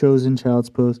to have chosen child's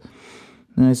pose.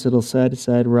 Nice little side to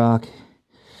side rock.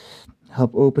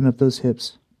 Help open up those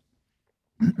hips.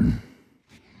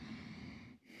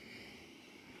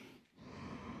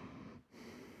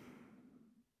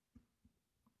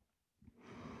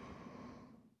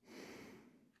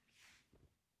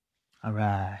 All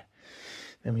right.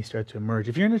 Then we start to emerge.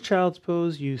 If you're in a child's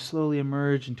pose, you slowly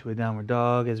emerge into a downward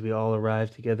dog as we all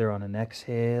arrive together on an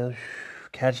exhale.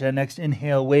 Catch that next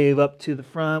inhale, wave up to the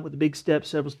front with a big step,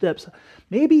 several steps.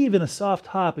 Maybe even a soft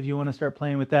hop if you want to start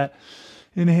playing with that.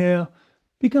 Inhale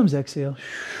becomes exhale.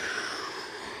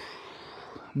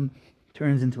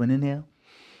 Turns into an inhale.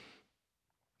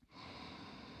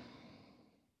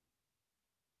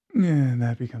 And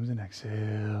that becomes an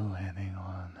exhale, landing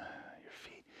on your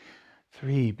feet.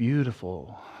 3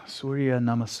 beautiful Surya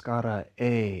Namaskara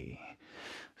A.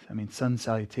 I mean, sun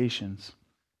salutations.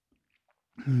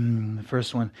 The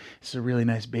first one is a really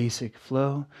nice basic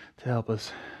flow to help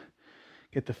us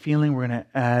get the feeling. We're going to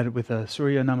add with a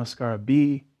Surya Namaskara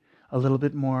B a little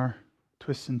bit more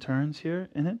twists and turns here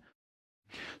in it.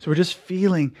 So we're just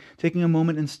taking a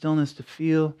moment in stillness to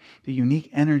feel the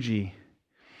unique energy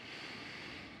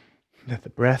that the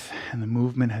breath and the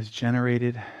movement has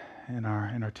generated in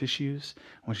our tissues.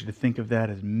 I want you to think of that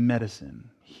as medicine,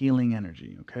 healing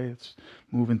energy, okay? It's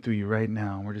moving through you right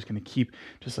now. And we're just going to keep,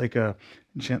 just like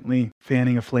gently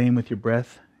fanning a flame with your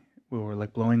breath, or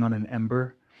like blowing on an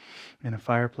ember in a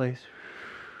fireplace.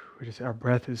 Our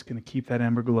breath is going to keep that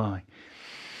ember glowing.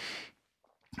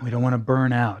 We don't want to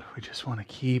burn out. We just want to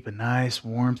keep a nice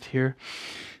warmth here.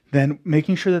 Then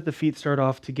making sure that the feet start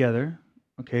off together,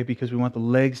 okay, because we want the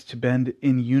legs to bend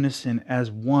in unison as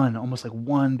one, almost like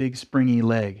one big springy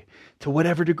leg, to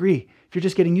whatever degree. If you're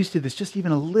just getting used to this, just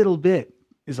even a little bit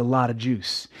is a lot of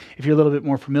juice. If you're a little bit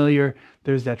more familiar,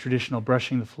 there's that traditional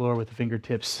brushing the floor with the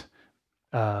fingertips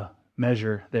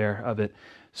measure there of it.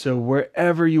 So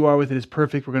wherever you are with it is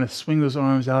perfect. We're going to swing those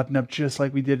arms out and up just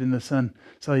like we did in the sun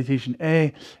salutation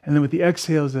A. And then with the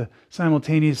exhales,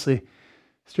 simultaneously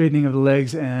straightening of the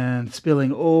legs and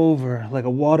spilling over like a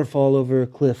waterfall over a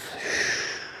cliff.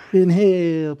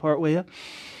 Inhale, part way up.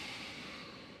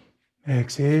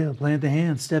 Exhale, plant the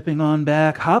hands, stepping on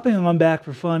back, hopping on back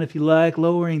for fun if you like,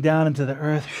 lowering down into the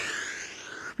earth.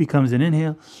 Becomes an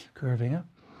inhale, curving up.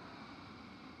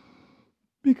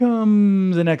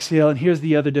 Becomes an exhale. And here's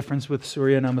the other difference with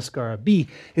Surya Namaskara B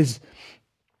is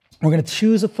we're going to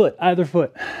choose a foot, either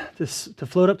foot, to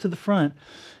float up to the front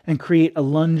and create a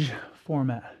lunge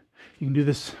format. You can do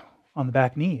this on the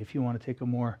back knee if you want to take a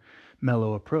more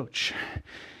mellow approach.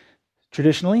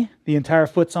 Traditionally, the entire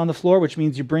foot's on the floor, which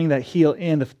means you bring that heel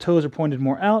in. The toes are pointed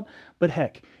more out. But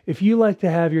heck, if you like to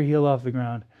have your heel off the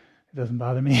ground, it doesn't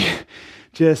bother me.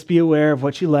 Just be aware of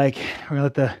what you like. We're going to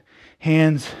let the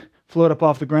hands float up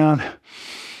off the ground.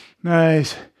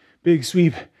 Nice. Big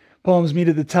sweep. Palms meet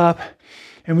at the top.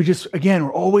 And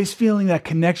we're always feeling that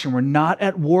connection. We're not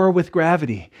at war with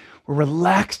gravity. We're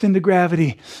relaxed into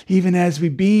gravity, even as we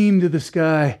beam to the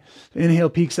sky. The inhale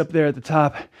peaks up there at the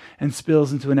top and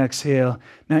spills into an exhale.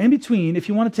 Now, in between, if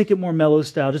you want to take it more mellow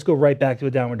style, just go right back to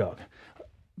a downward dog.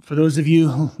 For those of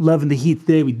you loving the heat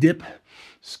today, we dip,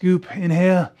 scoop,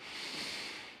 inhale,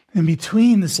 in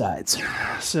between the sides.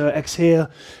 So exhale,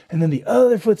 and then the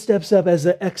other foot steps up as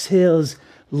the exhale is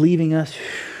leaving us,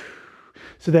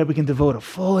 so that we can devote a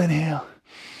full inhale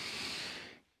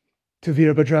to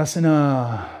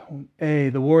Virabhadrasana, A,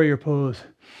 the warrior pose.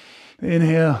 The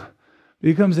inhale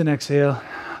becomes an exhale.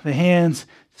 The hands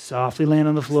softly land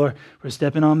on the floor. We're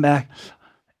stepping on back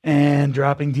and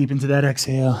dropping deep into that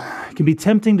exhale. It can be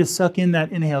tempting to suck in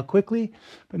that inhale quickly,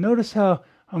 but notice how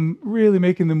I'm really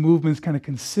making the movements kind of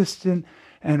consistent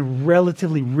and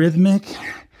relatively rhythmic,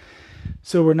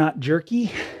 so we're not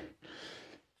jerky.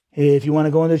 If you want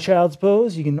to go into child's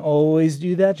pose, you can always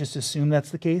do that. Just assume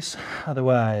that's the case.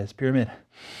 Otherwise, pyramid.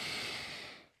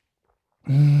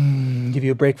 Give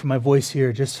you a break from my voice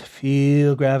here. Just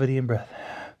feel gravity and breath.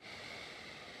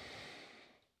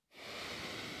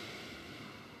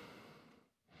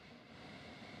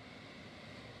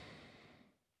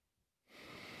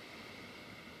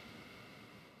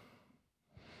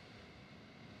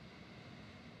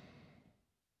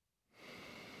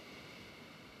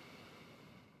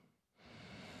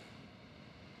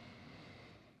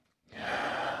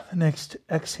 The next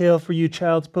exhale for you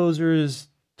child's posers,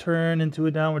 turn into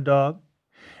a downward dog.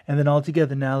 And then all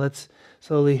together now, let's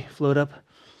slowly float up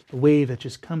the wave that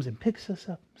just comes and picks us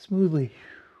up smoothly.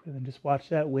 And then just watch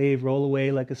that wave roll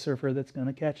away like a surfer that's going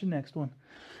to catch the next one.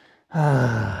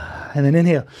 And then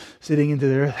inhale, sitting into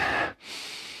the earth.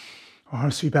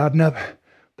 Arms sweep out and up.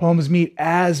 Palms meet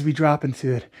as we drop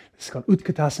into it. This is called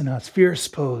Utkatasana. It's fierce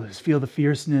pose. Feel the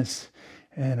fierceness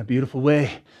in a beautiful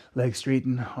way. Legs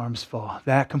straighten, arms fall.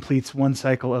 That completes one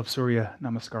cycle of Surya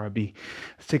Namaskara B.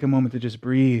 Let's take a moment to just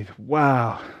breathe.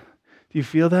 Wow. Do you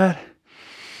feel that?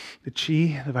 The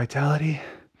chi, the vitality.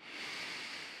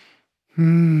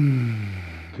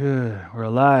 Good. We're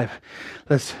alive.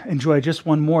 Let's enjoy just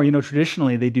one more. You know,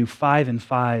 traditionally they do 5 and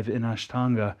 5 in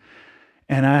Ashtanga.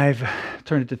 And I've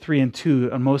turned it to 3 and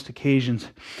 2 on most occasions.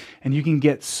 And you can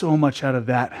get so much out of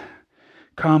that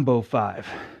combo 5.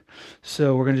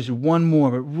 So we're going to do one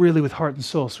more, but really with heart and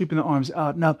soul. Sweeping the arms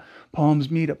out and up. Palms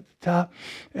meet up at the top.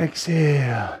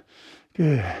 Exhale.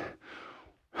 Good.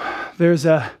 There's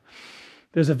a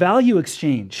value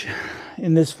exchange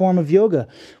in this form of yoga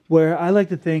where I like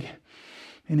to think,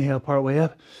 inhale part way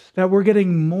up, that we're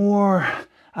getting more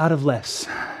out of less.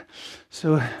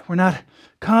 So we're not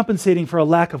compensating for a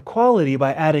lack of quality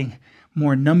by adding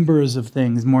more numbers of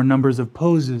things, more numbers of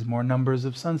poses, more numbers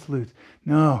of sun salutes.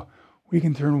 No. We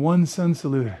can turn one sun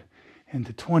salute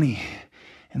into 20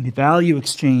 in the value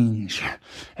exchange.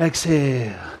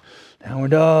 Exhale,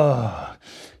 downward dog.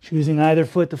 Choosing either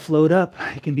foot to float up.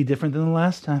 It can be different than the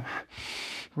last time.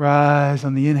 Rise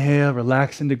on the inhale,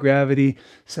 relax into gravity,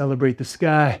 celebrate the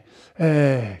sky.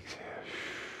 Exhale.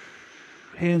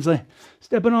 Hands like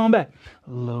stepping on back.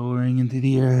 Lowering into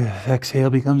the earth.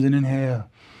 Exhale becomes an inhale.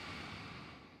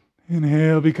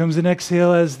 Inhale becomes an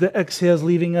exhale. As the exhale's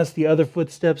leaving us, the other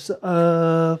foot steps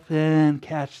up and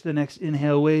catch the next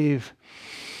inhale wave.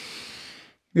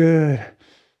 Good.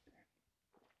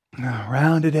 Now,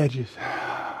 rounded edges.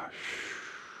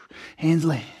 Hands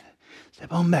land.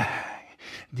 Step on back.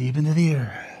 Deep into the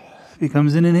earth.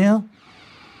 Becomes an inhale.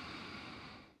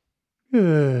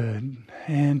 Good.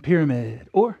 And pyramid.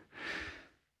 Or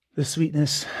the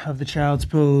sweetness of the child's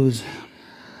pose.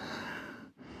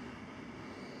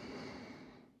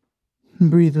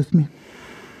 Breathe with me.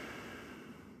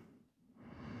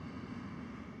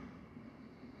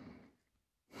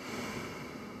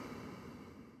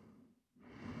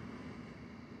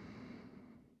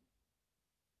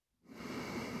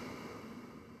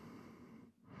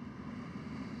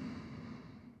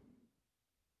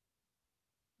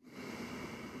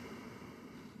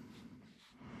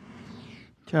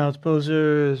 Child's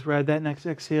posers, ride that next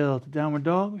exhale to downward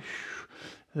dog.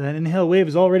 That inhale wave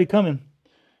is already coming.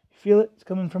 You feel it? It's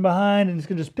coming from behind, and it's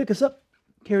going to just pick us up,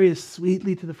 carry us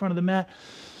sweetly to the front of the mat,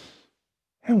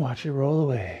 and watch it roll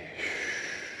away.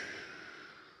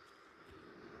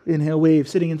 Inhale wave,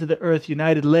 sitting into the earth,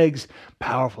 united legs,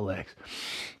 powerful legs.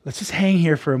 Let's just hang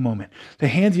here for a moment. The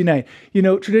hands unite. You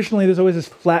know, traditionally there's always this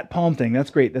flat palm thing.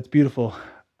 That's great. That's beautiful.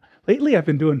 Lately I've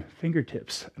been doing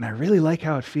fingertips, and I really like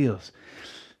how it feels.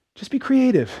 Just be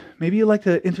creative. Maybe you like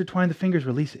to intertwine the fingers,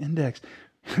 release index,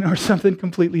 or something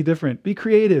completely different. Be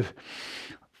creative.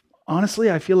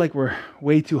 Honestly, I feel like we're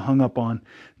way too hung up on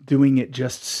doing it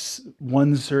just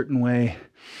one certain way.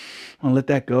 I'll let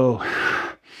that go.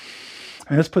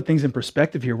 And let's put things in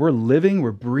perspective here. We're living,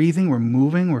 we're breathing, we're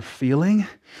moving, we're feeling.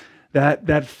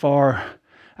 That far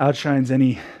outshines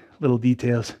any little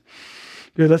details.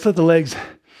 Good, let's let the legs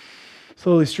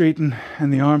slowly straighten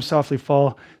and the arms softly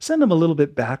fall. Send them a little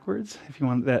bit backwards if you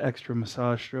want that extra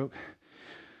massage stroke.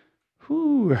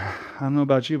 Whew, I don't know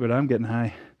about you, but I'm getting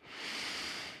high.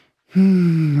 We're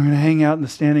going to hang out in the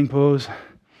standing pose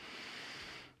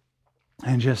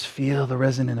and just feel the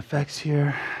resonant effects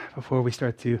here before we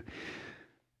start to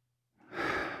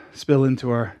spill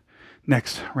into our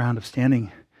next round of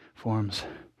standing forms.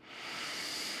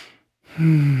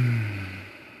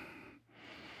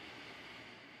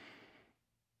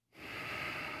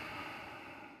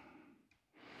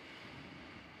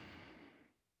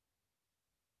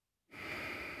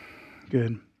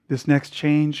 Good. This next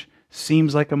change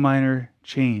seems like a minor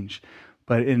change,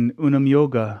 but in Unam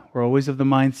Yoga, we're always of the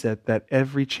mindset that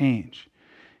every change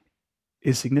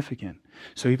is significant.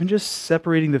 So even just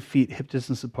separating the feet hip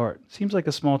distance apart seems like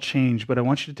a small change, but I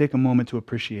want you to take a moment to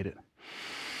appreciate it.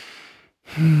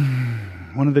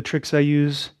 One of the tricks I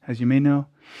use, as you may know,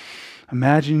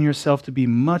 imagine yourself to be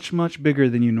much, much bigger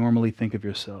than you normally think of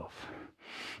yourself.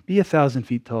 Be 1,000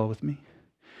 feet tall with me.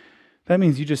 That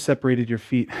means you just separated your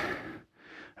feet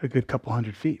a good couple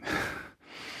hundred feet.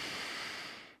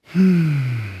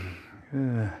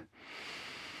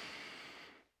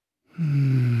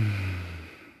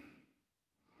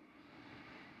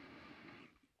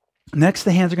 Next,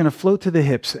 the hands are going to float to the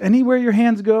hips. Anywhere your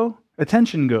hands go,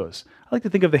 attention goes. I like to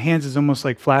think of the hands as almost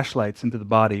like flashlights into the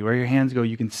body. Where your hands go,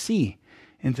 you can see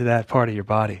into that part of your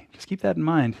body. Just keep that in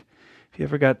mind. If you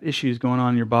ever got issues going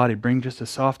on in your body, bring just a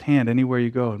soft hand anywhere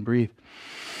you go and breathe.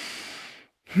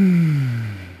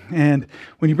 And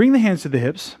when you bring the hands to the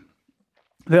hips,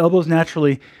 the elbows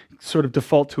naturally sort of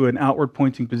default to an outward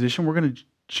pointing position. We're going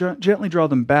to gently draw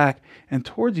them back and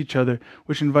towards each other,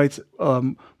 which invites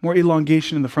more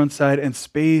elongation in the front side and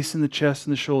space in the chest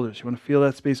and the shoulders. You want to feel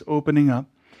that space opening up.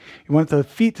 You want the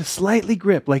feet to slightly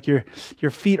grip, like your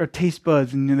feet are taste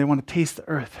buds and they want to taste the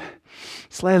earth.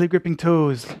 Slightly gripping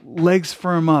toes, legs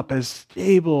firm up as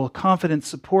stable, confident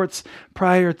supports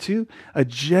prior to a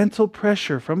gentle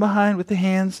pressure from behind with the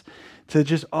hands to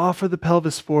just offer the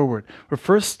pelvis forward. We're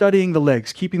first studying the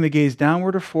legs, keeping the gaze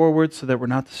downward or forward so that we're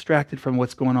not distracted from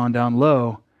what's going on down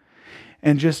low,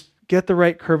 and just get the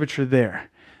right curvature there.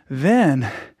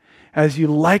 Then, as you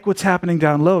like what's happening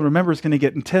down low, remember it's going to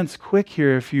get intense quick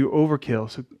here if you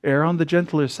overkill. So err on the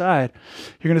gentler side.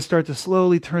 You're going to start to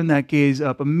slowly turn that gaze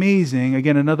up. Amazing.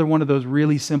 Again, another one of those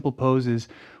really simple poses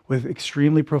with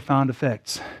extremely profound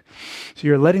effects. So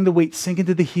you're letting the weight sink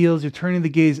into the heels. You're turning the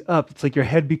gaze up. It's like your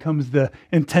head becomes the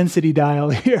intensity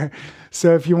dial here.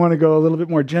 So if you want to go a little bit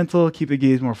more gentle, keep the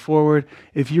gaze more forward.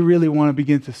 If you really want to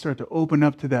begin to start to open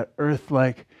up to that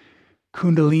earth-like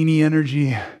Kundalini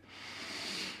energy,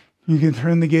 you can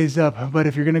turn the gaze up, but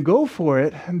if you're going to go for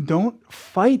it, don't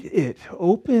fight it.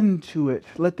 Open to it.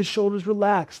 Let the shoulders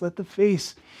relax. Let the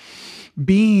face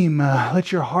beam.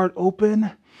 Let your heart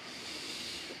open.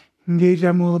 Engage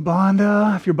that Mula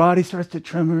Bandha. If your body starts to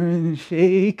tremor and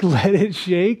shake, let it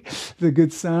shake. It's a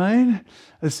good sign,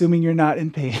 assuming you're not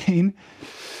in pain.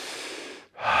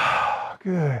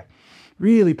 Good.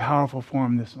 Really powerful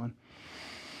form, this one.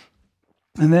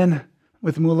 And then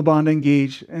with Mula Bandha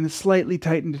engaged and a slightly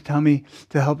tightened tummy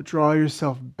to help draw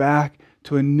yourself back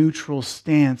to a neutral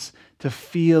stance, to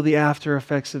feel the after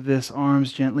effects of this,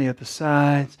 arms gently at the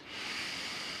sides.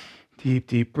 Deep,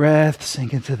 deep breath,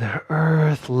 sink into the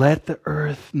earth. Let the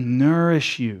earth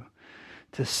nourish you.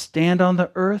 To stand on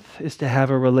the earth is to have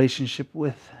a relationship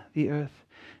with the earth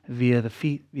via the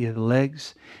feet, via the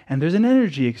legs. And there's an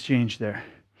energy exchange there.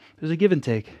 There's a give and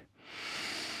take.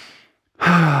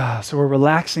 So we're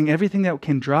relaxing everything that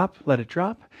can drop, let it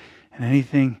drop, and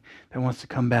anything that wants to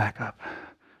come back up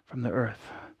from the earth.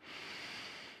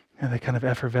 And that kind of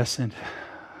effervescent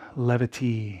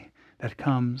levity that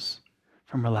comes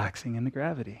from relaxing into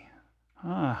gravity.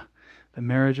 The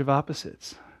marriage of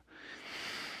opposites.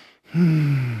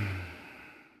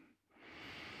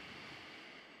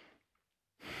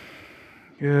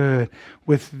 Good.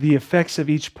 With the effects of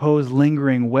each pose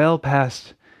lingering well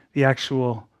past the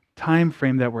actual time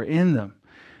frame that we're in them.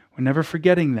 We're never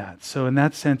forgetting that. So in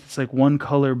that sense, it's like one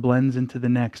color blends into the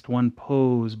next, one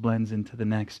pose blends into the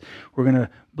next. We're going to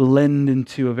blend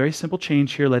into a very simple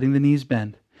change here, letting the knees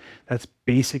bend. That's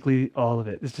basically all of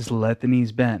it. It's just let the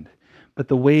knees bend. But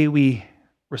the way we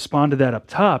respond to that up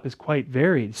top is quite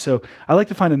varied. So I like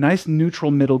to find a nice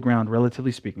neutral middle ground,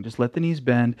 relatively speaking. Just let the knees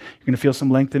bend. You're going to feel some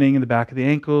lengthening in the back of the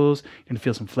ankles. You're going to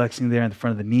feel some flexing there in the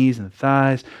front of the knees and the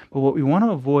thighs. But what we want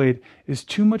to avoid is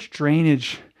too much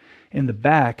drainage in the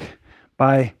back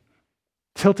by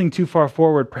tilting too far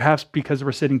forward, perhaps because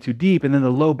we're sitting too deep, and then the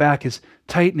low back is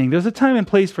tightening. There's a time and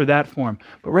place for that form.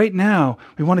 But right now,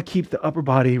 we want to keep the upper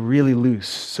body really loose.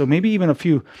 So maybe even a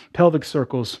few pelvic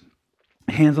circles.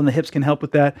 Hands on the hips can help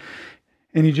with that.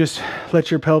 And you just let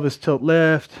your pelvis tilt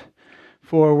left,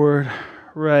 forward,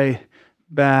 right,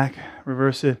 back,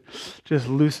 reverse it, just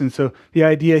loosen. So the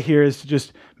idea here is to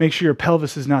just make sure your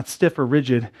pelvis is not stiff or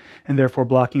rigid and therefore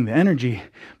blocking the energy,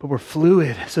 but we're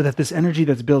fluid so that this energy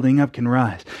that's building up can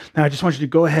rise. Now I just want you to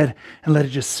go ahead and let it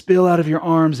just spill out of your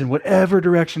arms in whatever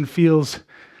direction feels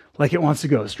like it wants to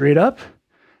go. Straight up,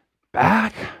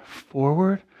 back,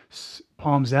 forward,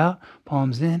 palms out,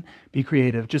 palms in. Be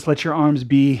creative. Just let your arms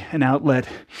be an outlet.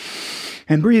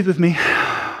 And breathe with me.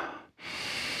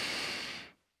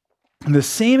 And the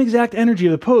same exact energy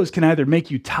of the pose can either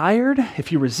make you tired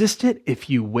if you resist it,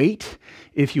 if you wait,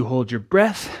 if you hold your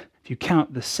breath, if you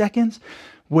count the seconds,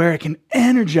 where it can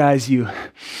energize you.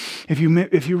 If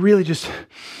you really just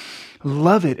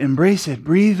love it, embrace it,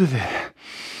 breathe with it.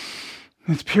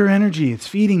 It's pure energy. It's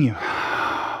feeding you.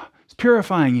 It's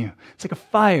purifying you. It's like a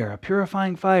fire, a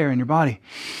purifying fire in your body.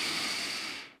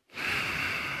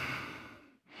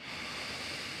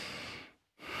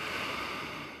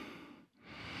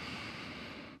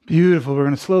 Beautiful. We're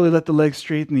going to slowly let the legs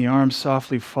straighten, the arms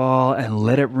softly fall, and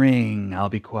let it ring. I'll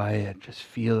be quiet. Just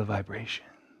feel the vibrations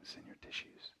in your tissues.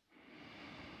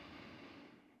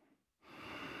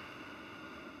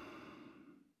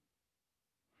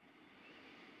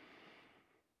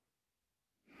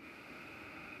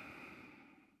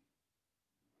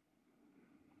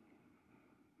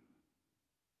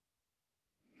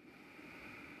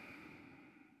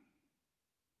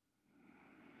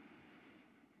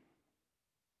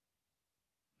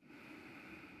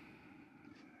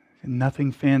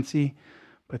 Nothing fancy,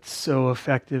 but so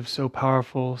effective, so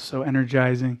powerful, so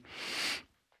energizing.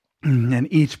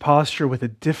 And each posture with a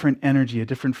different energy, a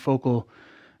different focal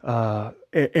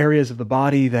areas of the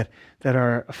body that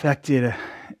are affected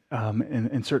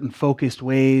in certain focused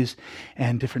ways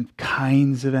and different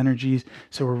kinds of energies.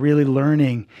 So we're really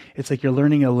learning. It's like you're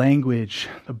learning a language,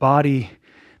 the body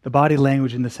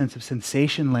language in the sense of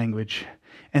sensation language,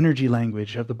 energy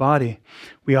language of the body.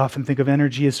 We often think of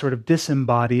energy as sort of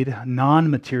disembodied,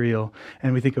 non-material,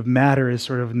 and we think of matter as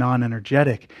sort of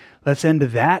non-energetic. Let's end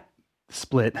that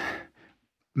split.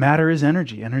 Matter is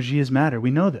energy. Energy is matter.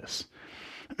 We know this.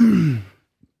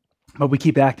 But we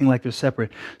keep acting like they're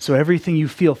separate. So everything you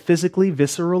feel physically,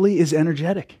 viscerally, is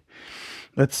energetic.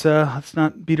 Let's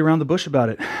not beat around the bush about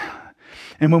it.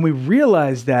 And when we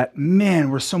realize that,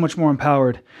 man, we're so much more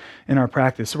empowered in our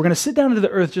practice. So we're going to sit down into the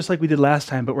earth just like we did last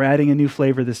time, but we're adding a new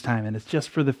flavor this time, and it's just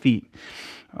for the feet.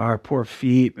 Our poor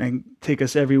feet and take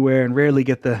us everywhere and rarely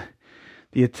get the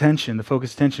attention, the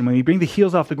focused attention. When you bring the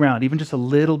heels off the ground, even just a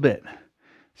little bit,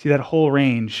 see that whole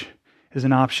range is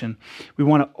an option. We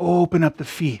want to open up the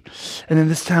feet. And then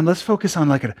this time, let's focus on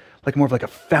like more of like a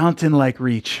fountain-like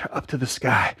reach up to the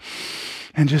sky.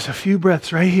 And just a few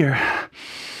breaths right here.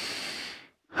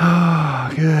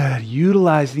 Oh, Good.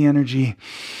 Utilize the energy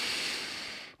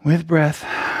with breath.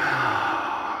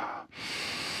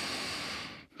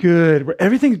 Good.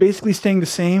 Everything's basically staying the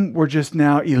same. We're just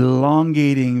now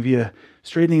elongating via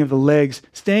straightening of the legs,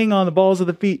 staying on the balls of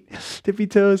the feet, tippy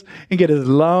toes, and get as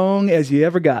long as you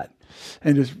ever got.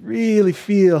 And just really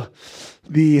feel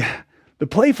the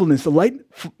playfulness, the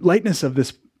lightness of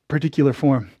this particular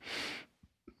form.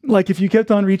 Like if you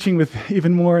kept on reaching with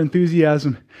even more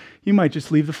enthusiasm, you might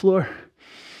just leave the floor.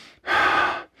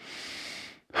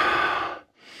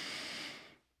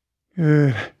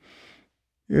 Good.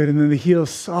 Good. And then the heels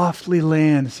softly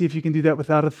land. See if you can do that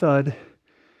without a thud.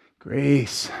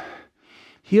 Grace.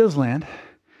 Heels land.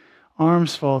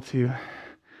 Arms fall too.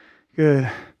 Good.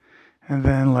 And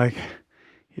then like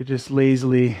you're just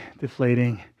lazily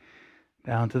deflating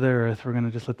down to the earth. We're going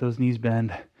to just let those knees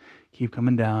bend. Keep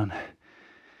coming down.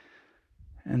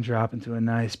 And drop into a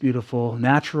nice, beautiful,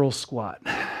 natural squat.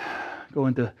 Go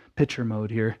into pitcher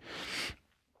mode here.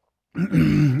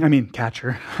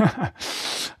 Catcher.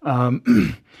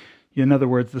 In other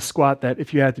words, the squat that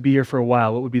if you had to be here for a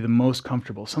while, what would be the most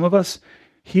comfortable? Some of us,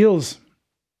 heels,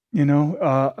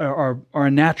 are a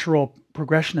natural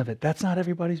progression of it. That's not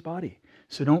everybody's body.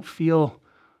 So don't feel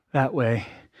that way.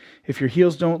 If your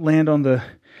heels don't land on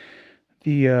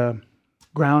the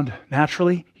ground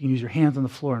naturally, you can use your hands on the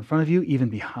floor in front of you, even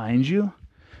behind you.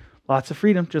 Lots of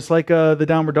freedom, just like the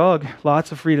downward dog.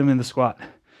 Lots of freedom in the squat.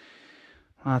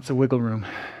 Lots of wiggle room.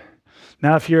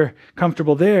 Now, if you're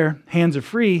comfortable there, hands are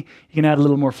free, you can add a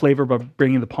little more flavor by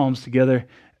bringing the palms together.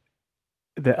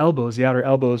 The elbows, the outer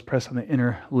elbows, press on the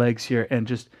inner legs here, and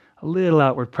just a little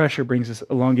outward pressure brings this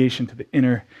elongation to the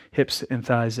inner hips and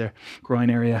thighs there,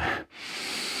 groin area.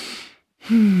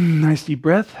 Nice deep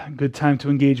breath. Good time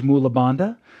to engage Mula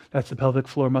Bandha. That's the pelvic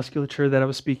floor musculature that I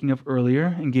was speaking of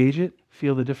earlier. Engage it.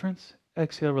 Feel the difference.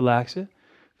 Exhale, relax it.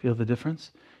 Feel the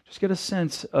difference. Just get a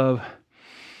sense of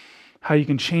how you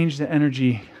can change the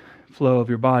energy flow of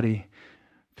your body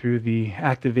through the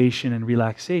activation and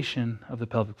relaxation of the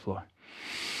pelvic floor.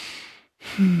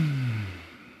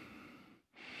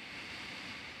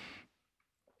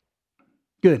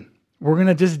 Good. We're going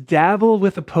to just dabble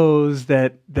with a pose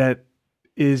that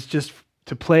is just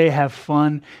to play, have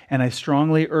fun, and I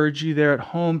strongly urge you there at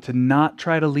home to not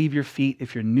try to leave your feet.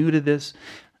 If you're new to this,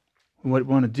 what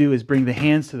we want to do is bring the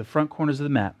hands to the front corners of the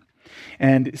mat.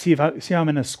 And see how I'm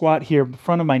in a squat here. The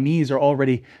front of my knees are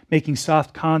already making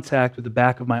soft contact with the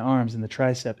back of my arms in the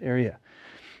tricep area.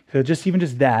 So just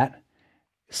that,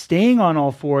 staying on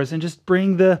all fours, and just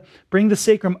bring the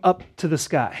sacrum up to the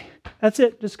sky. That's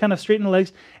it. Just kind of straighten the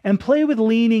legs and play with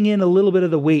leaning in a little bit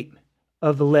of the weight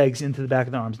of the legs into the back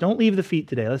of the arms. Don't leave the feet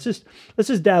today. Let's just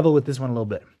dabble with this one a little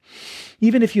bit.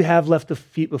 Even if you have left the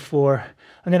feet before,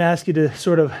 I'm going to ask you to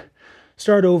sort of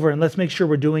start over, and let's make sure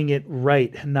we're doing it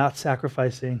right and not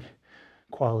sacrificing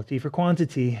quality for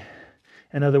quantity.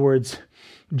 In other words,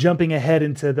 jumping ahead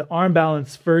into the arm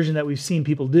balance version that we've seen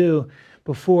people do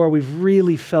before we've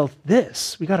really felt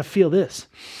this. We got to feel this.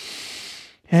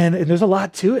 And there's a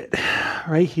lot to it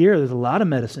right here. There's a lot of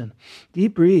medicine.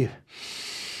 Deep breathe.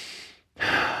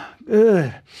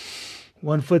 Good.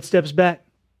 One foot steps back,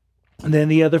 and then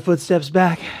the other foot steps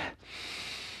back.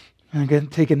 And again,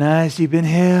 take a nice deep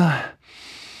inhale,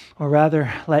 or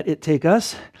rather, let it take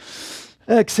us.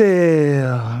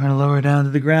 Exhale. I'm going to lower down to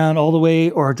the ground all the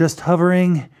way, or just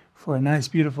hovering for a nice,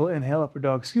 beautiful inhale, upward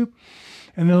dog scoop.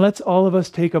 And then let's all of us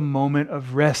take a moment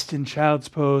of rest in child's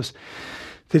pose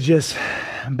to just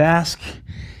bask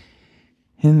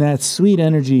in that sweet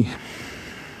energy.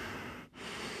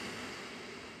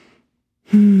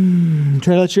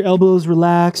 Try to let your elbows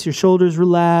relax, your shoulders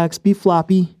relax, be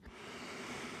floppy.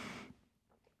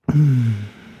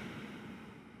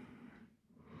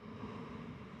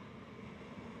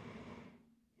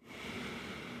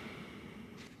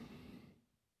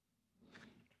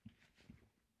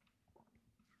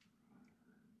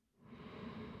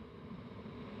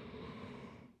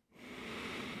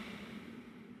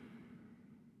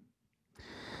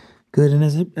 Good,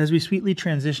 and as we sweetly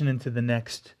transition into the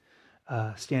next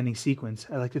standing sequence,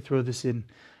 I like to throw this in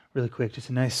really quick. Just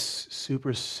a nice,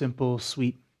 super simple,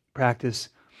 sweet practice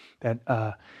that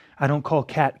I don't call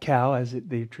cat-cow as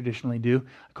they traditionally do.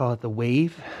 I call it the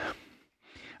wave.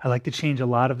 I like to change a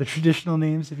lot of the traditional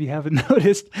names if you haven't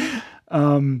noticed.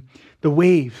 The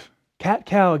wave.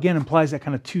 Cat-cow, again, implies that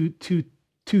kind of two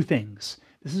things.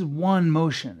 This is one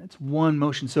motion. It's one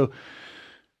motion. So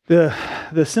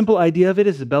the simple idea of it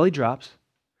is the belly drops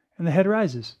and the head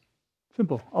rises.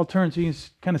 Simple. I'll turn so you can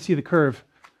kind of see the curve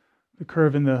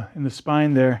in the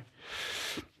spine there.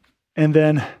 And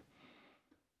then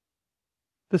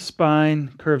the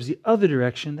spine curves the other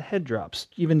direction, the head drops,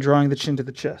 even drawing the chin to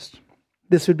the chest.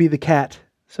 This would be the cat,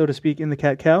 so to speak, in the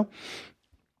cat-cow.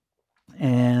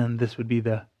 And this would be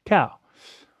the cow.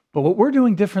 But what we're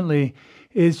doing differently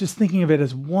is just thinking of it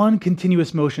as one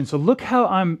continuous motion. So look how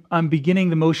I'm beginning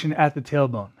the motion at the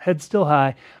tailbone. Head still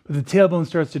high, but the tailbone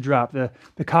starts to drop. The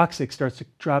coccyx starts to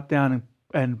drop down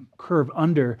and curve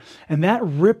under. And that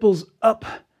ripples up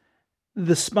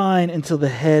the spine until the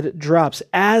head drops.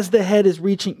 As the head is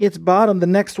reaching its bottom, the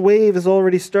next wave has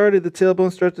already started. The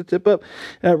tailbone starts to tip up.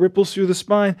 That ripples through the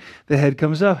spine. The head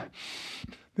comes up.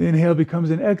 The inhale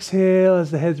becomes an exhale as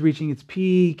the head's reaching its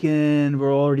peak, and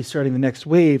we're already starting the next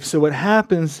wave. So what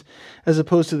happens, as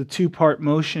opposed to the two-part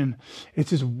motion, it's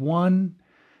just one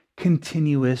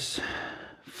continuous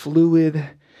fluid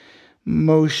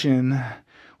motion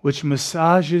which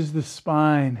massages the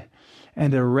spine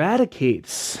and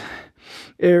eradicates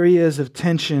areas of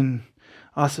tension,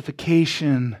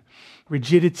 ossification,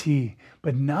 rigidity,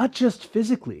 but not just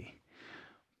physically,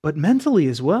 but mentally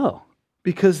as well.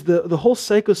 Because the whole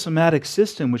psychosomatic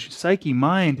system, which is psyche,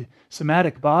 mind,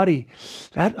 somatic body,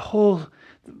 that whole,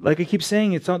 like I keep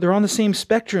saying, they're on the same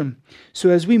spectrum.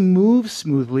 So as we move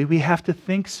smoothly, we have to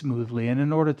think smoothly. And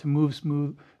in order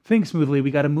to think smoothly, we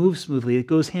got to move smoothly. It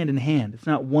goes hand in hand. It's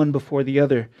not one before the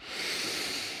other.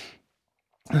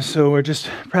 So we're just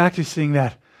practicing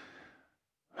that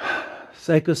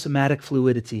psychosomatic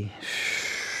fluidity.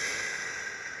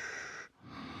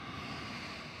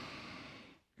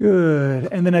 Good.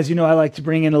 And then, as you know, I like to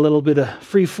bring in a little bit of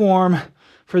free form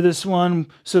for this one.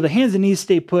 So the hands and knees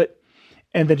stay put,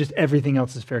 and then just everything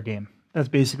else is fair game. That's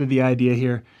basically the idea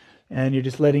here. And you're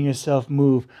just letting yourself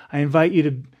move. I invite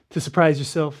you to surprise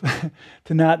yourself,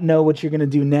 to not know what you're going to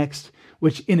do next,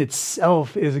 which in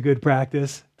itself is a good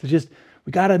practice.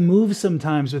 We got to move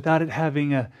sometimes without it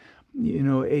having a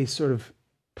sort of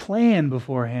plan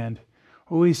beforehand.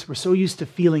 We're so used to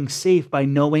feeling safe by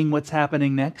knowing what's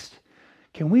happening next.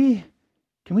 Can we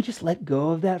just let go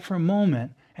of that for a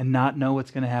moment and not know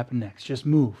what's going to happen next? Just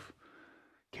move.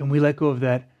 Can we let go of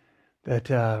that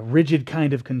rigid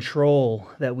kind of control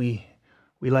that we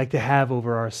like to have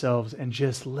over ourselves and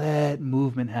just let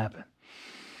movement happen?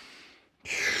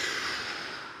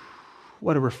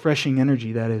 What a refreshing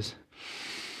energy that is.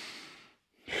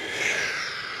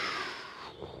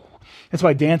 That's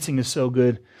why dancing is so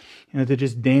good. To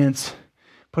just dance,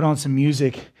 put on some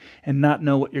music, and not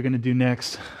know what you're going to do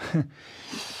next.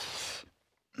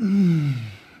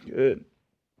 Good.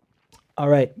 All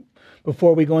right.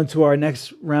 Before we go into our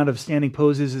next round of standing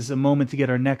poses, is a moment to get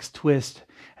our next twist.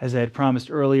 As I had promised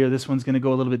earlier, this one's going to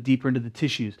go a little bit deeper into the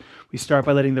tissues. We start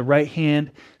by letting the right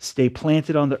hand stay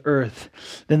planted on the earth.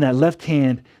 Then that left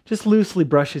hand just loosely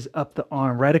brushes up the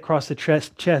arm, right across the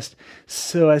chest,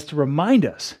 so as to remind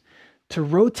us to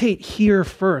rotate here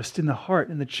first in the heart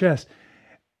and the chest,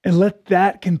 and let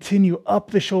that continue up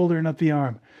the shoulder and up the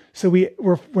arm. So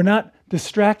we're not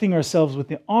distracting ourselves with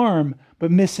the arm,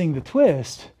 but missing the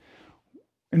twist.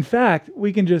 In fact,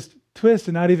 we can just twist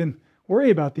and not even worry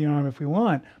about the arm if we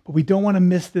want, but we don't want to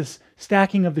miss this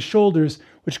stacking of the shoulders,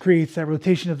 which creates that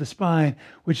rotation of the spine,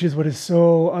 which is what is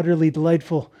so utterly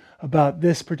delightful about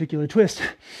this particular twist.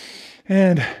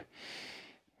 And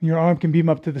your arm can beam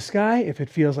up to the sky. If it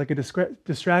feels like a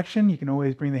distraction, you can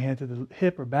always bring the hand to the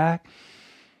hip or back.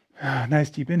 Nice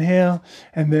deep inhale,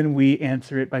 and then we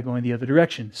answer it by going the other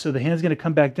direction. So the hand's going to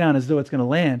come back down as though it's going to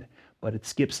land, but it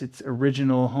skips its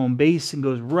original home base and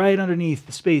goes right underneath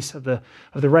the space of the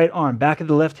right arm. Back of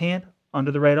the left hand,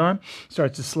 under the right arm,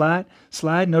 starts to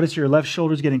slide. Notice your left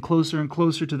shoulder is getting closer and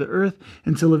closer to the earth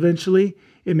until eventually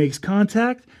it makes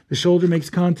contact. The shoulder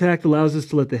makes contact, allows us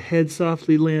to let the head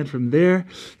softly land from there.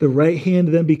 The right hand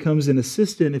then becomes an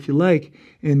assistant, if you like,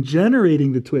 in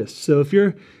generating the twist. So if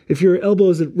your elbow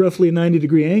is at roughly a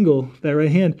 90-degree angle, that right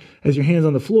hand, as your hand's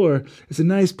on the floor, it's a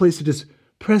nice place to just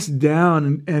press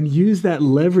down and use that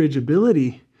leverage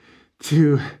ability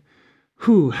to,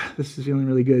 this is feeling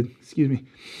really good, excuse me,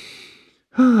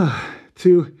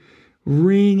 to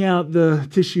wring out the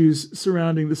tissues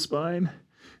surrounding the spine.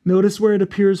 Notice where it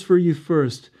appears for you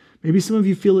first. Maybe some of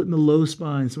you feel it in the low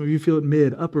spine, some of you feel it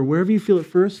mid, upper, wherever you feel it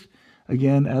first.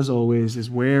 Again, as always, is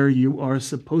where you are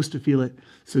supposed to feel it.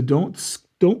 So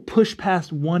don't push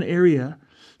past one area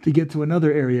to get to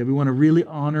another area. We want to really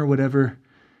honor whatever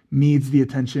needs the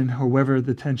attention or wherever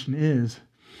the tension is.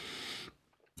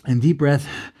 And deep breath.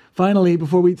 Finally,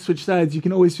 before we switch sides, you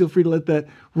can always feel free to let that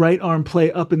right arm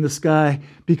play up in the sky,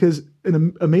 because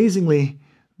amazingly,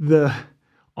 the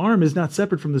arm is not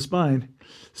separate from the spine.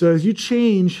 So as you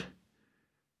change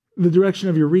the direction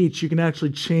of your reach, you can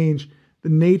actually change the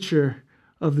nature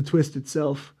of the twist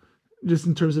itself. just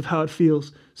in terms of how it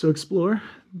feels. So explore,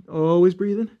 always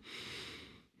breathing.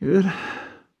 Good.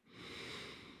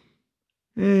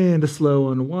 And a slow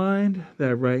unwind.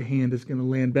 That right hand is going to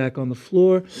land back on the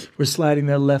floor. We're sliding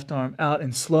that left arm out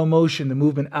in slow motion. The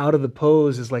movement out of the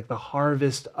pose is like the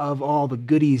harvest of all the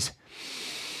goodies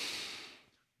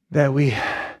that we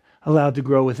allowed to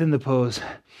grow within the pose.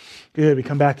 Good. We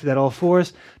come back to that all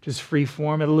fours. Just free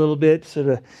form it a little bit,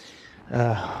 sort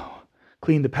of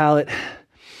clean the palate,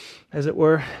 as it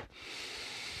were.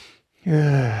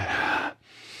 Good.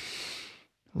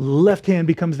 Left hand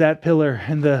becomes that pillar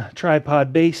in the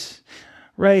tripod base.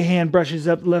 Right hand brushes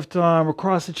up the left arm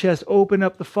across the chest. Open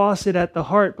up the faucet at the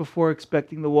heart before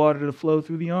expecting the water to flow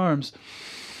through the arms.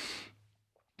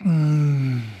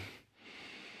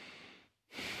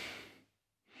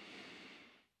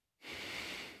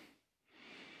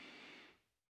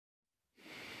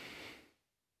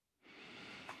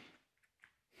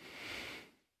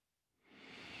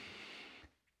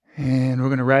 And we're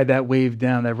going to ride that wave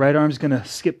down. That right arm's going to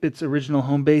skip its original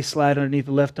home base, slide underneath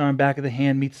the left arm, back of the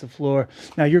hand meets the floor.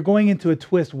 Now you're going into a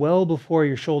twist well before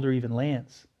your shoulder even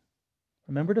lands.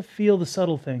 Remember to feel the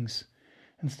subtle things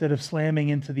instead of slamming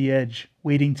into the edge,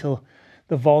 waiting till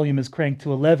the volume is cranked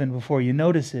to 11 before you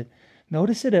notice it.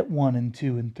 Notice it at 1 and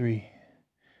 2 and 3.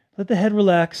 Let the head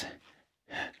relax.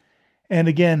 And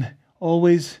again,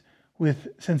 always with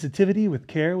sensitivity, with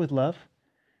care, with love.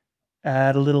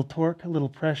 Add a little torque, a little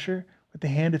pressure with the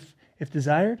hand if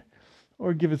desired,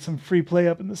 or give it some free play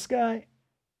up in the sky.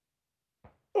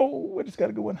 Oh, I just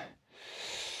got a good one.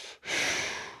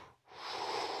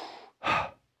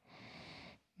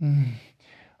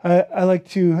 I like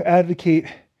to advocate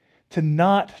to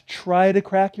not try to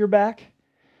crack your back,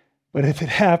 but if it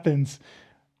happens,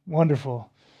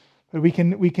 wonderful. But we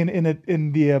can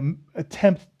in the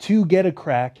attempt to get a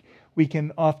crack, we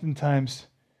can oftentimes,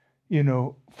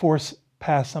 force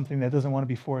past something that doesn't want to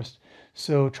be forced.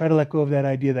 So try to let go of that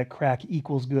idea that crack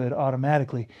equals good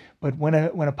automatically. But when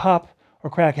a pop or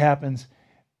crack happens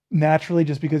naturally,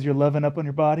 just because you're loving up on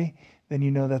your body,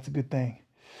 then that's a good thing.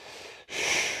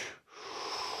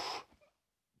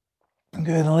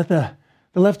 Good. I'll let the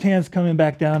left hand's coming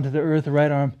back down to the earth, the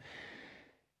right arm.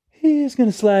 He's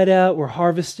going to slide out. We're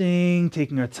harvesting,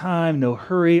 taking our time, no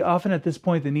hurry. Often at this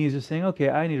point, the knees are saying, okay,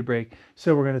 I need a break.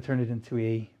 So we're going to turn it into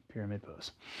a pyramid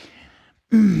pose.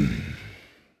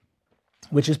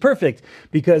 Which is perfect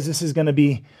because this is going to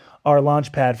be our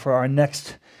launch pad for our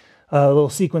next little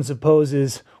sequence of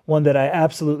poses, one that I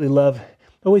absolutely love.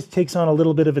 It always takes on a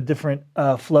little bit of a different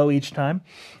flow each time.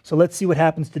 So let's see what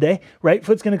happens today. Right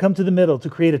foot's going to come to the middle to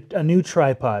create a new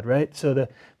tripod, right? So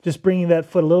just bringing that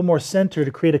foot a little more center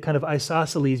to create a kind of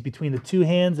isosceles between the two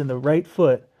hands and the right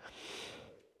foot.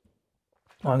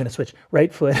 Oh, I'm going to switch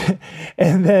right foot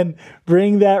and then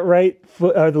bring that right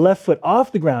foot or the left foot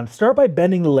off the ground. Start by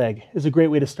bending the leg is a great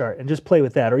way to start and just play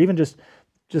with that, or even just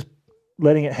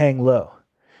letting it hang low.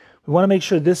 We want to make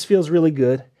sure this feels really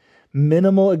good.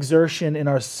 Minimal exertion in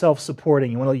our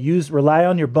self-supporting. You want to rely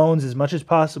on your bones as much as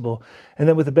possible. And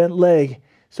then with a bent leg,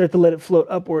 start to let it float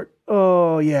upward.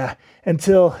 Oh yeah,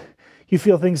 until you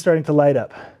feel things starting to light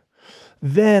up.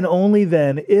 Then, only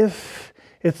then, if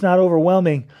it's not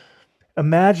overwhelming,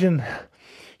 imagine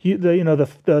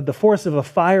the force of a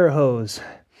fire hose.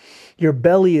 Your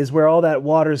belly is where all that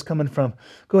water is coming from.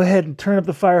 Go ahead and turn up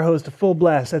the fire hose to full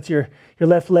blast. That's your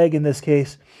left leg in this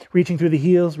case. Reaching through the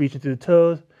heels, reaching through the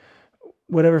toes,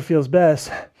 whatever feels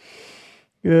best.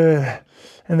 Good.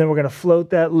 And then we're going to float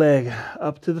that leg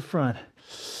up to the front.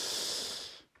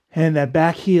 And that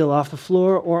back heel off the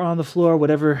floor or on the floor,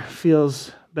 whatever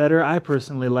feels better. I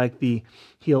personally like the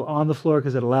heel on the floor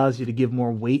because it allows you to give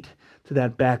more weight to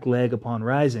that back leg upon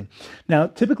rising. Now,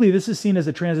 typically this is seen as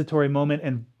a transitory moment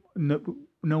and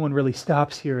no one really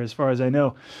stops here as far as I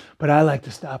know, but I like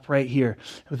to stop right here.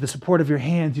 With the support of your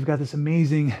hands, you've got this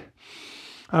amazing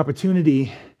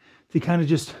opportunity to kind of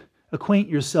just acquaint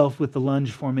yourself with the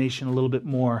lunge formation a little bit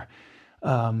more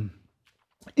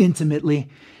intimately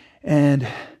and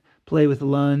play with the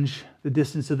lunge, the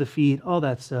distance of the feet, all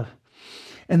that stuff.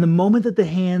 And the moment that the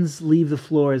hands leave the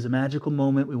floor is a magical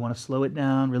moment. We want to slow it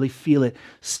down, really feel it.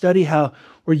 Study how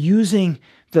we're using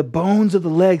the bones of the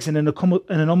legs in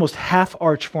an almost half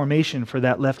arch formation for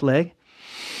that left leg.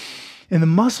 And the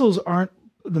muscles aren't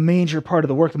the major part of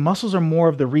the work. The muscles are more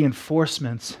of the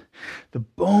reinforcements. The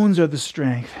bones are the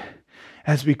strength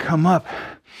as we come up.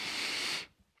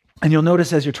 And you'll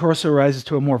notice as your torso rises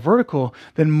to a more vertical,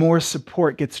 then more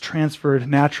support gets transferred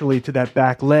naturally to that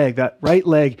back leg. That right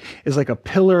leg is like a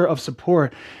pillar of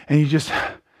support. And you just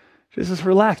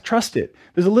relax, trust it.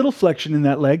 There's a little flexion in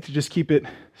that leg to just keep it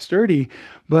sturdy,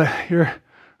 but you're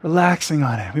relaxing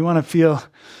on it. We want to feel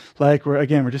like we're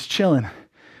just chilling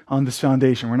on this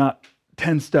foundation. We're not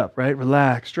tensed up, right?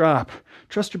 Relax, drop.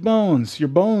 Trust your bones. Your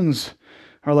bones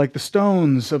are like the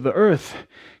stones of the earth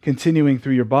continuing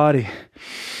through your body.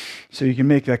 So you can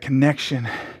make that connection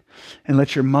and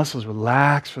let your muscles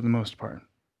relax for the most part.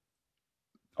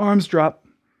 Arms drop.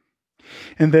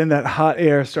 And then that hot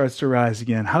air starts to rise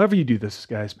again. However you do this,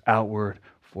 guys, outward,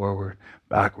 forward,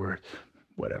 backward,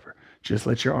 whatever. Just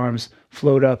let your arms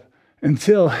float up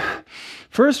until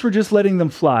first we're just letting them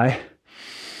fly.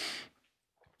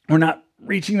 We're not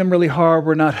reaching them really hard.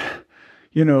 We're not,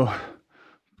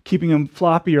 keeping them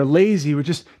floppy or lazy. We're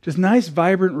just nice,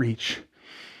 vibrant reach.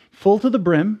 Full to the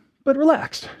brim, but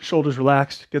relaxed. Shoulders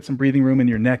relaxed. Get some breathing room in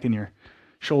your neck and your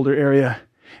shoulder area.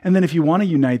 And then if you want to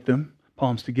unite them,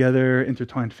 palms together,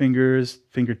 intertwined fingers,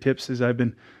 fingertips, as I've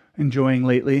been enjoying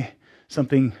lately.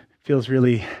 Something feels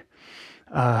really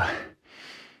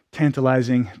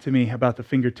tantalizing to me about the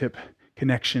fingertip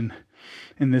connection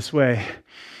in this way.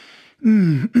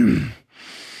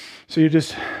 So you're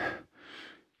just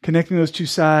connecting those two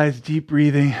sides, deep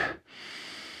breathing.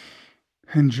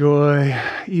 Enjoy.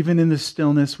 Even in the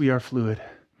stillness, we are fluid.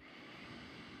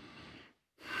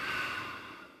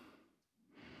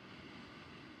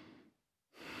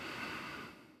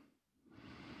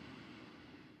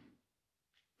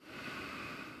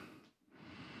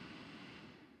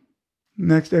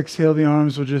 Next exhale, the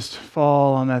arms will just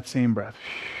fall on that same breath.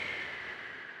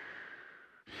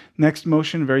 Next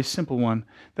motion, very simple one.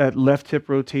 That left hip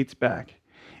rotates back.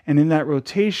 And in that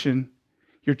rotation,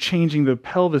 you're changing the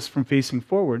pelvis from facing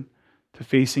forward to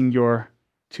facing your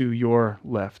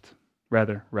left,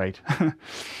 rather right.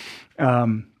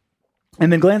 And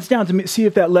then glance down to see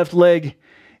if that left leg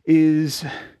is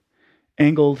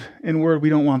angled inward. We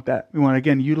don't want that. We want to,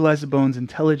 again, utilize the bones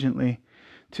intelligently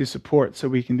to support so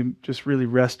we can just really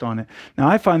rest on it. Now,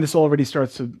 I find this already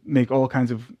starts to make all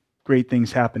kinds of great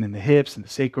things happen in the hips and the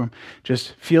sacrum.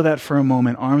 Just feel that for a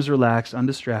moment. Arms relaxed,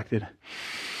 undistracted.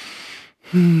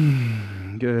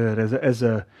 Good. As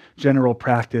a general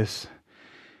practice,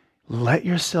 let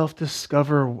yourself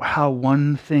discover how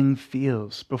one thing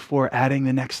feels before adding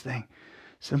the next thing.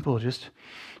 Simple, just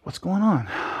what's going on?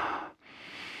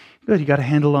 Good. You got a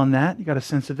handle on that. You got a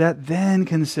sense of that. Then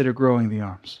consider growing the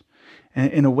arms.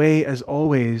 And in a way, as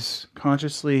always,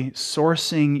 consciously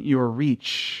sourcing your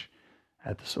reach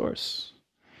at the source.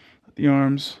 Let the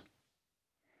arms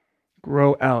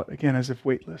grow out, again, as if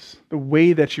weightless. The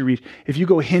way that you reach. If you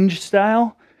go hinge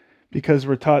style, because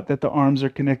we're taught that the arms are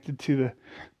connected to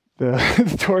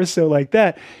the torso like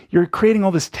that, you're creating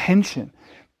all this tension.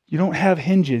 You don't have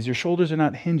hinges. Your shoulders are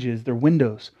not hinges. They're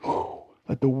windows.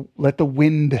 Let the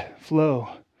wind flow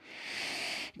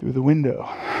through the window.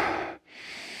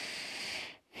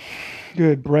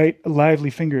 Good, bright, lively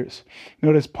fingers.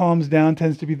 Notice palms down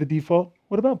tends to be the default.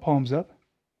 What about palms up?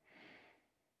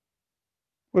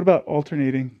 What about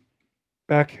alternating?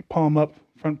 Back palm up,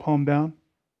 front palm down?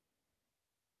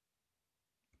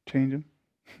 Change them.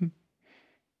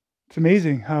 It's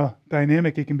amazing how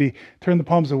dynamic it can be. Turn the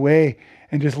palms away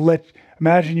and just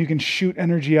imagine you can shoot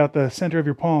energy out the center of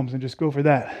your palms and just go for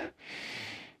that.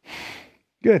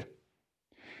 Good.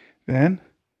 Then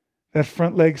that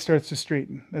front leg starts to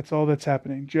straighten. That's all that's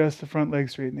happening. Just the front leg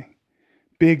straightening.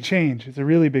 Big change. It's a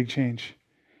really big change.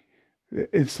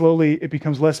 It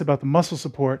becomes less about the muscle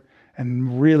support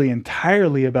and really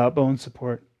entirely about bone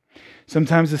support.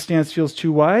 Sometimes the stance feels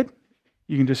too wide.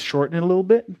 You can just shorten it a little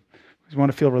bit. You want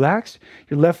to feel relaxed.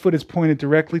 Your left foot is pointed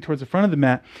directly towards the front of the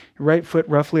mat. Your right foot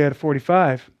roughly at a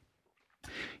 45.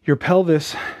 Your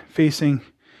pelvis facing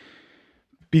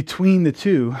between the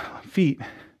 2 feet,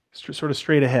 sort of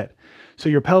straight ahead. So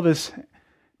your pelvis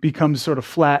becomes sort of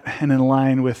flat and in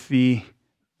line with the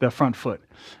front foot.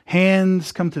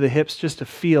 Hands come to the hips just to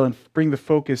feel and bring the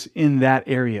focus in that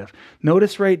area.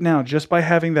 Notice right now, just by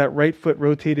having that right foot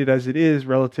rotated as it is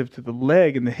relative to the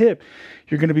leg and the hip,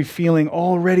 you're going to be feeling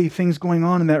already things going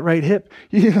on in that right hip.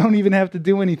 You don't even have to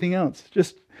do anything else.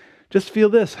 Just feel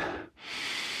this.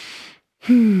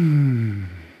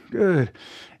 Good.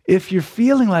 If you're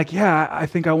feeling like, I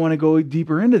think I want to go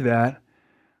deeper into that,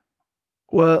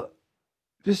 well,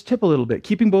 just tip a little bit,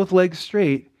 keeping both legs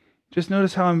straight. Just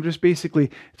notice how I'm just basically,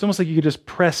 it's almost like you could just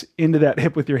press into that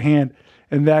hip with your hand,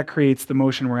 and that creates the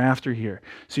motion we're after here.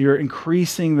 So you're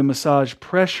increasing the massage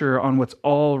pressure on what's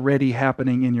already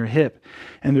happening in your hip,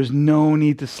 and there's no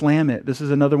need to slam it. This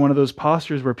is another one of those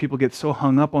postures where people get so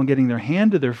hung up on getting their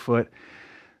hand to their foot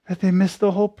that they miss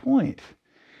the whole point.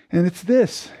 And it's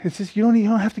this. You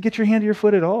don't have to get your hand to your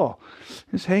foot at all.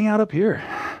 Just hang out up here.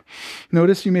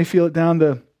 Notice you may feel it down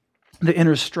the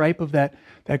inner stripe of that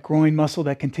groin muscle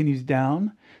that continues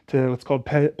down. to what's called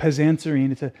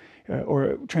Pezanserine. Or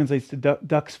it translates to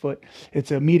duck's foot.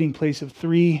 It's a meeting place of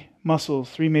three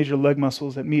major leg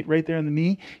muscles that meet right there in the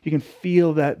knee. You can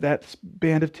feel that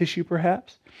band of tissue,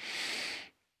 perhaps.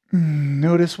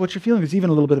 Notice what you're feeling. There's even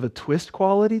a little bit of a twist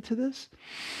quality to this.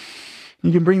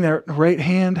 You can bring that right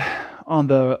hand on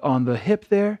the hip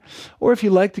there, or if you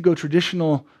like to go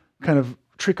traditional kind of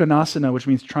Trikonasana, which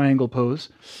means triangle pose,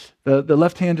 the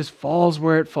left hand just falls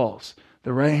where it falls.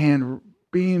 The right hand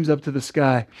beams up to the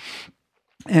sky.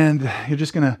 And you're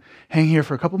just going to hang here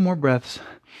for a couple more breaths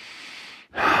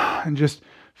and just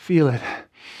feel it.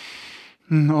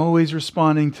 And always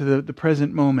responding to the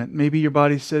present moment. Maybe your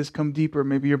body says, come deeper.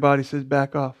 Maybe your body says,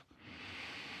 back off.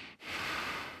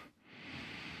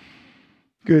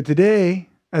 Good. Today,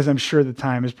 as I'm sure the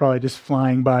time is probably just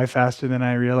flying by faster than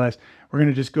I realize, we're going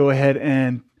to just go ahead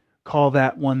and call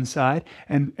that one side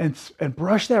and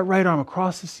brush that right arm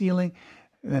across the ceiling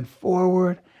and then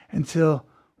forward until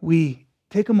we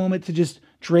take a moment to just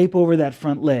drape over that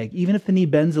front leg. Even if the knee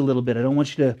bends a little bit, I don't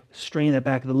want you to strain that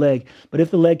back of the leg. But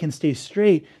if the leg can stay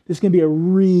straight, this can be a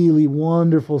really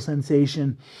wonderful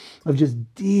sensation of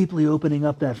just deeply opening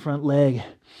up that front leg,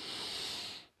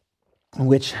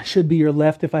 which should be your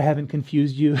left if I haven't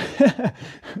confused you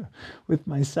with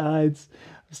my sides.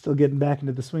 I'm still getting back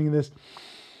into the swing of this.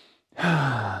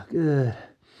 Good.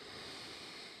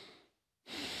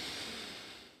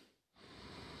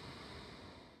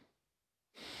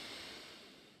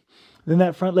 Then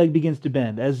that front leg begins to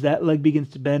bend. As that leg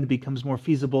begins to bend, it becomes more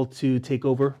feasible to take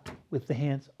over with the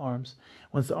hands, arms.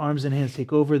 Once the arms and hands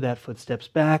take over, that foot steps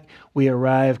back. We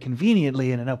arrive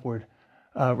conveniently in an a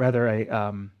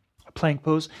plank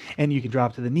pose. And you can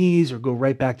drop to the knees or go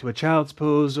right back to a child's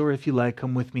pose. Or if you like,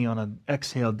 come with me on an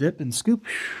exhale, dip and scoop.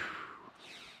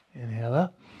 Inhale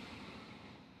up.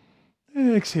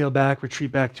 Exhale back,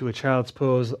 retreat back to a child's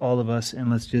pose, all of us.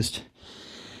 And let's just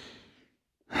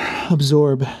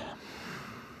absorb.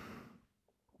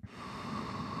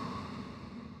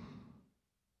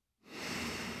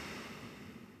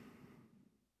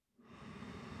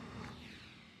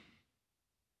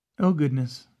 Oh,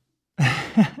 goodness.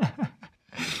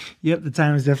 Yep, the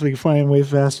time is definitely flying way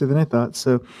faster than I thought.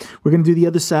 So we're going to do the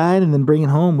other side and then bring it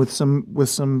home with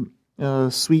some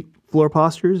sweet floor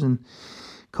postures and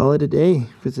call it a day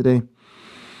for today.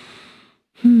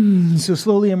 So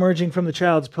slowly emerging from the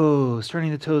child's pose,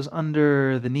 turning the toes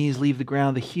under, the knees leave the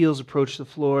ground, the heels approach the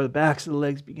floor, the backs of the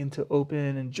legs begin to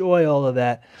open. Enjoy all of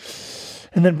that.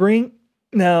 And then bring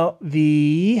now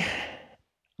the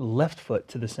left foot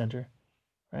to the center.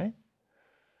 Right?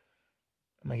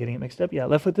 Am I getting it mixed up? Yeah,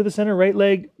 left foot to the center, right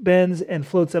leg bends and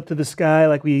floats up to the sky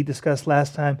like we discussed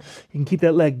last time. You can keep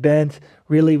that leg bent.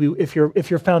 Really, if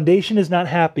your foundation is not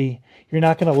happy, you're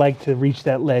not going to like to reach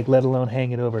that leg, let alone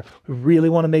hang it over. We really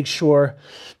want to make sure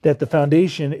that the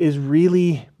foundation is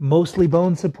really mostly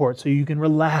bone support so you can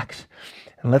relax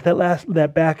and let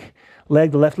that back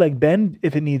leg, the left leg bend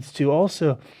if it needs to.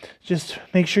 Also, just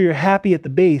make sure you're happy at the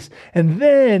base, and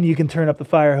then you can turn up the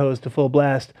fire hose to full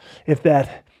blast if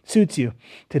that suits you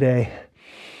today.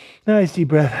 Nice deep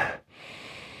breath.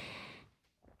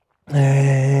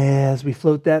 As we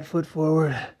float that foot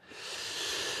forward,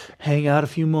 hang out a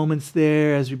few moments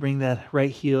there as we bring that right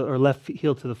heel or left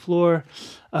heel to the floor,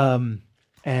 and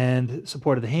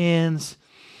support of the hands.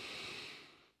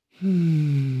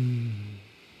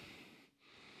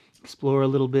 Explore a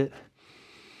little bit.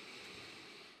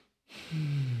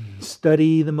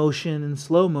 Study the motion in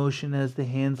slow motion as the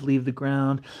hands leave the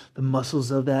ground. The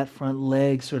muscles of that front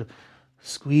leg sort of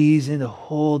squeeze in to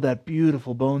hold that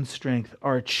beautiful bone strength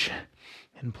arch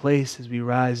in place as we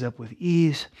rise up with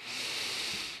ease.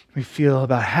 We feel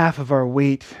about half of our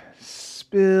weight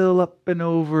spill up and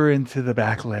over into the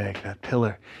back leg, that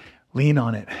pillar. Lean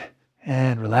on it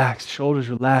and relax. Shoulders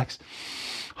relaxed.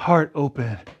 Heart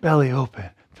open. Belly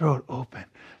open. Throat open.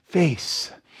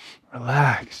 Face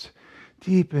relaxed.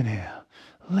 Deep inhale.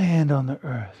 Land on the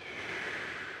earth.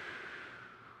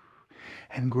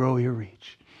 And grow your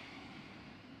reach.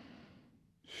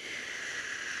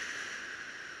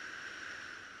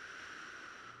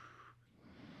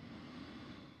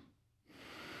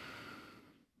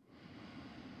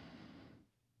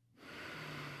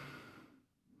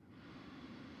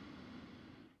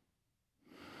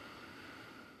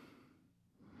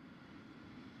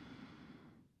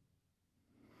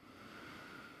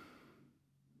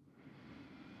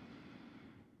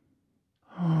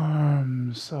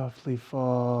 Arms softly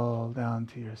fall down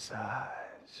to your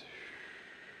sides.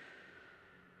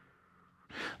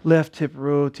 Left hip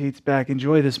rotates back.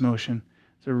 Enjoy this motion.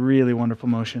 It's a really wonderful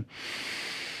motion.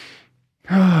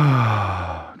 Good.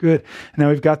 Good. Now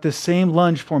we've got this same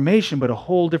lunge formation, but a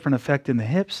whole different effect in the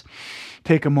hips.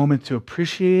 Take a moment to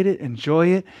appreciate it, enjoy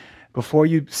it. Before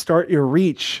you start your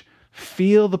reach,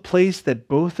 feel the place that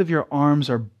both of your arms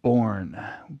are born,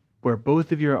 where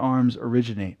both of your arms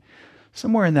originate,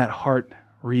 somewhere in that heart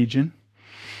region.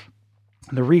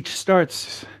 The reach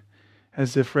starts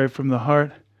as if right from the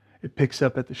heart, it picks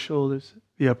up at the shoulders,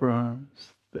 the upper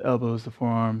arms, the elbows, the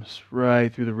forearms,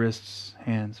 right through the wrists,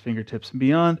 hands, fingertips, and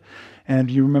beyond.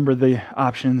 And you remember the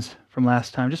options from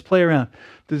last time. Just play around.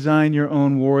 Design your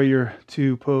own Warrior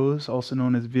 2 pose, also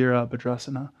known as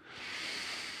Virabhadrasana.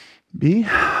 B.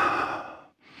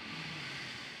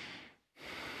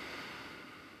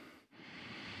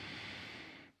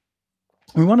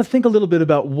 We want to think a little bit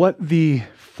about what the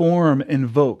form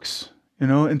invokes,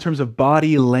 in terms of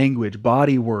body language,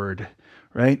 body word,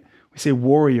 right? We say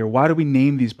warrior. Why do we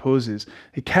name these poses?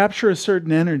 They capture a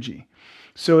certain energy.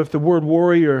 So if the word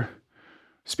warrior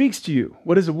speaks to you,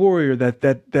 what is a warrior?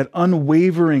 That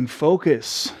unwavering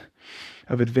focus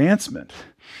of advancement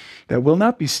that will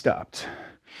not be stopped.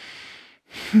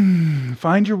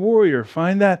 Find your warrior.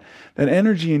 Find that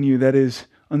energy in you that is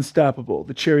unstoppable,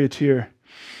 the charioteer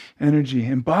energy.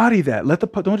 Embody that.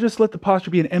 Don't just let the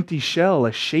posture be an empty shell,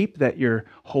 a shape that you're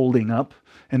holding up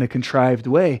in a contrived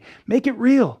way. Make it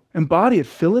real. Embody it.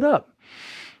 Fill it up.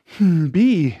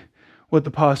 Be what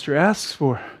the posture asks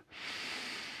for.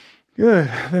 Good.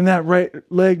 Then that right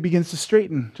leg begins to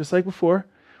straighten, just like before,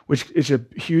 which is a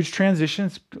huge transition.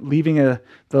 It's leaving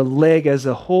the leg as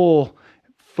a whole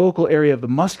focal area of the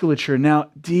musculature now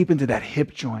deep into that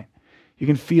hip joint. You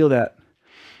can feel that.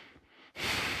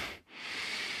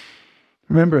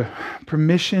 Remember,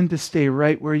 permission to stay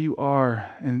right where you are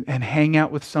and hang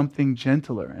out with something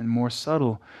gentler and more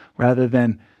subtle rather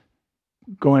than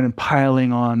going and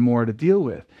piling on more to deal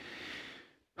with.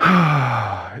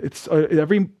 It's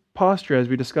every posture, as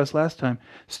we discussed last time,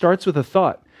 starts with a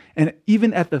thought. And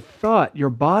even at the thought, your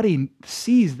body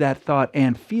sees that thought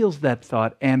and feels that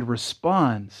thought and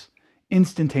responds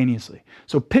instantaneously.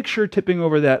 So picture tipping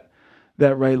over that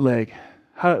right leg.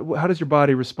 How does your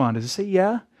body respond? Does it say,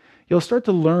 yeah? You'll start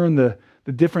to learn the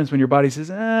difference when your body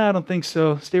says, I don't think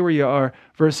so, stay where you are,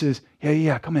 versus,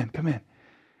 yeah, come in.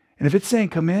 And if it's saying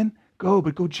come in, go,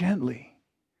 but go gently.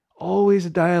 Always a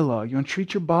dialogue. You want to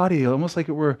treat your body almost like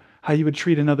it were how you would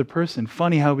treat another person.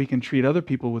 Funny how we can treat other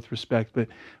people with respect, but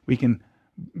we can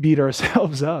beat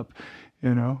ourselves up.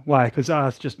 Why? Because,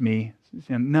 it's just me.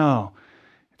 No,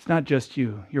 it's not just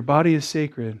you. Your body is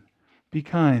sacred. Be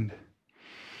kind.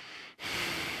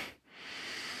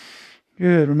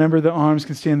 Good. Remember, the arms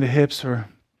can stay in the hips or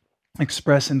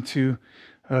express into,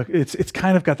 it's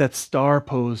kind of got that star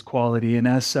pose quality, and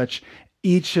as such,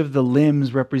 each of the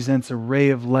limbs represents a ray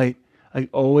of light,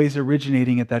 like always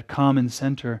originating at that common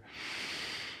center.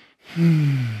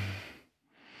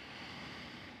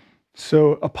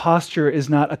 So a posture is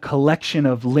not a collection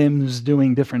of limbs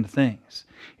doing different things.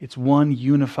 It's one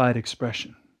unified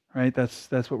expression, right?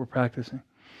 That's what we're practicing.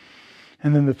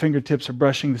 And then the fingertips are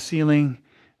brushing the ceiling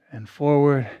and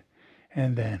forward,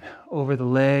 and then over the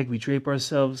leg. We drape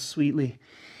ourselves sweetly.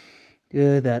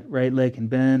 Good. That right leg can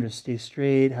bend or stay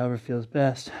straight, however feels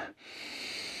best.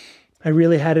 I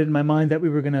really had it in my mind that we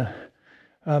were going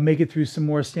to make it through some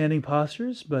more standing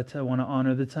postures, but I want to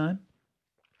honor the time.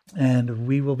 And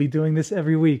we will be doing this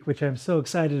every week, which I'm so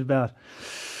excited about.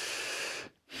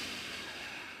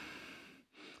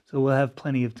 So we'll have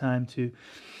plenty of time to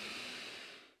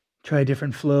try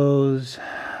different flows,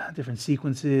 different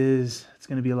sequences. It's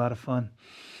going to be a lot of fun.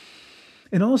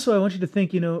 And also, I want you to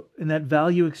think, in that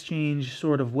value exchange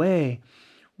sort of way,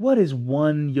 what is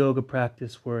one yoga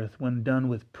practice worth when done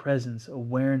with presence,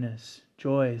 awareness,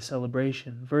 joy,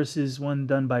 celebration, versus one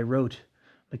done by rote,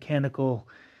 mechanical,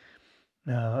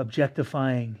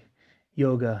 objectifying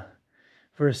yoga,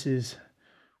 versus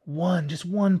just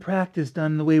one practice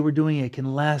done the way we're doing it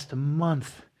can last a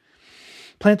month.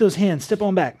 Plant those hands, step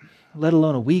on back, let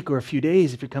alone a week or a few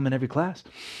days if you're coming every class.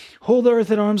 Hold the earth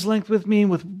at arm's length with me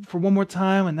for one more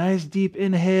time. A nice deep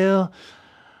inhale.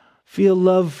 Feel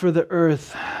love for the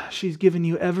earth. She's given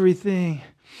you everything.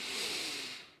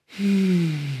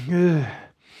 Good.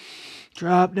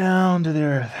 Drop down to the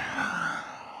earth.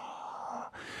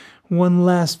 One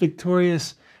last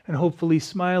victorious and hopefully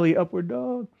smiley upward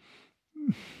dog.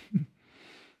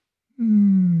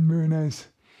 Very nice.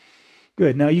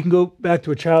 Good. Now you can go back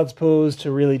to a child's pose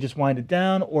to really just wind it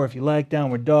down, or if you like,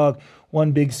 downward dog.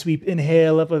 One big sweep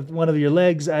inhale up with one of your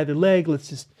legs, either leg. Let's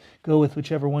just go with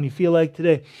whichever one you feel like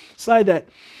today. Slide that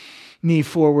knee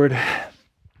forward,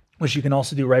 which you can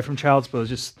also do right from child's pose.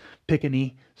 Just pick a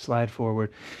knee, slide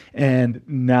forward. And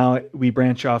now we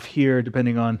branch off here,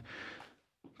 depending on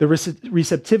The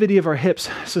receptivity of our hips.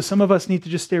 So some of us need to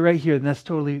just stay right here, and that's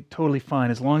totally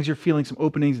fine. As long as you're feeling some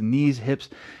openings in knees, hips,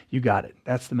 you got it.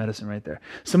 That's the medicine right there.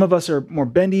 Some of us are more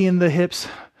bendy in the hips.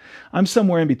 I'm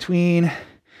somewhere in between.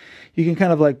 You can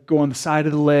kind of like go on the side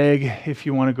of the leg if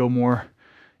you want to go more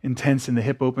intense in the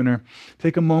hip opener.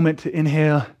 Take a moment to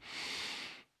inhale,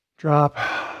 drop,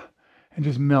 and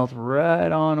just melt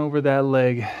right on over that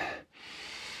leg.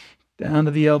 Down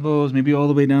to the elbows, maybe all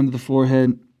the way down to the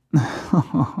forehead.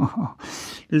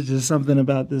 There's just something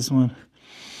about this one.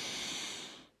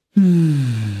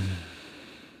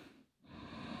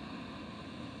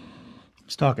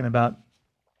 It's talking about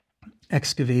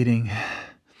excavating,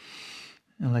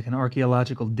 like an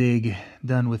archaeological dig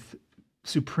done with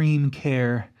supreme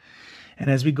care. And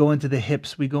as we go into the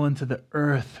hips, we go into the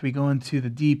earth, we go into the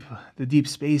deep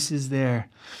spaces there.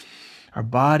 Our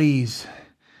bodies,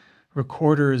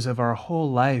 recorders of our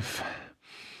whole life.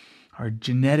 Our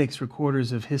genetics,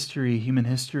 recorders of history, human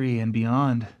history, and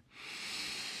beyond.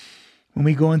 When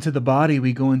we go into the body,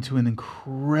 we go into an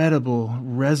incredible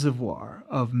reservoir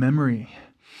of memory.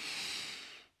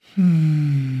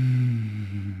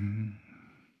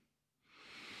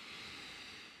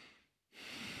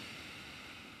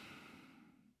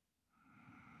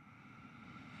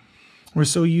 We're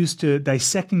so used to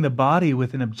dissecting the body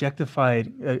with an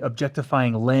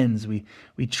objectifying lens. We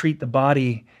treat the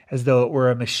body as though it were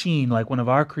a machine, like one of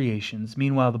our creations.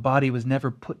 Meanwhile, the body was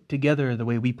never put together the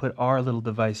way we put our little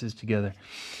devices together.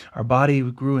 Our body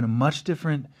grew in a much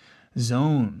different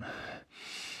zone.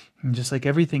 And just like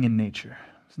everything in nature,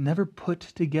 it was never put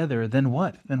together. Then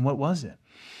what? Then what was it?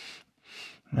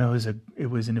 It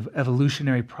was an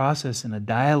evolutionary process and a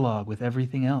dialogue with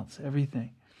everything else,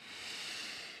 everything.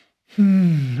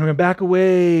 We're going to back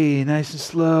away, nice and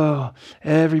slow.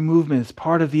 Every movement is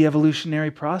part of the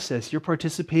evolutionary process. You're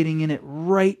participating in it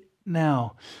right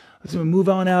now. Let's move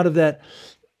on out of that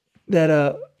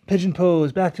pigeon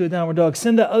pose, back to a downward dog.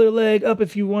 Send that other leg up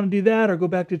if you want to do that, or go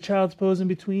back to child's pose in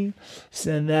between.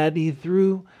 Send that knee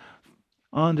through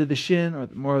onto the shin, or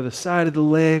more of the side of the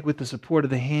leg with the support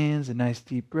of the hands. A nice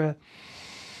deep breath.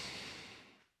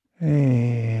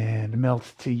 And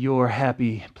melt to your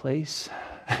happy place.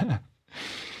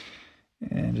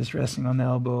 And just resting on the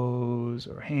elbows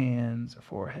or hands or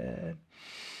forehead.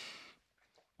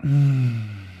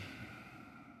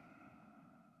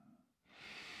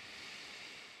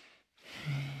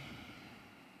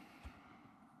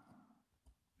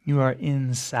 You are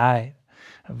inside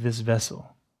of this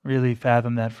vessel. Really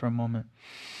fathom that for a moment.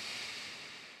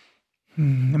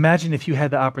 Imagine if you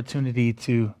had the opportunity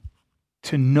to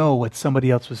know what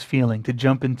somebody else was feeling, to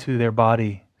jump into their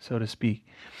body, so to speak,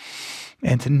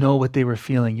 and to know what they were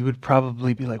feeling. You would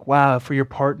probably be like, wow, for your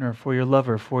partner, for your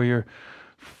lover, for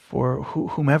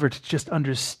whomever, to just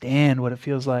understand what it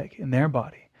feels like in their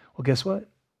body. Well, guess what?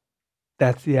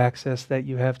 That's the access that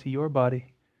you have to your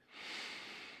body.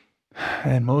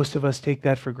 And most of us take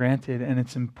that for granted, and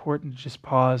it's important to just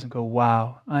pause and go,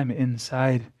 wow, I'm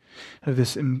inside of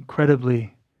this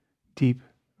incredibly deep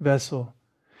vessel.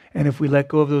 And if we let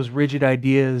go of those rigid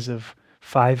ideas of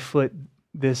 5 foot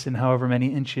this in however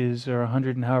many inches, or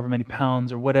 100 and however many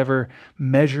pounds, or whatever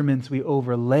measurements we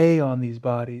overlay on these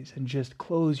bodies, and just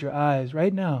close your eyes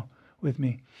right now with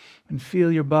me and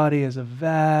feel your body as a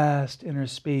vast inner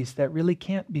space that really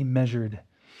can't be measured,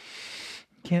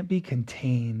 can't be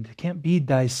contained, can't be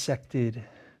dissected,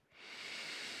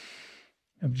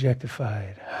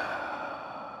 objectified.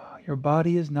 Your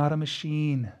body is not a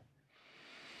machine.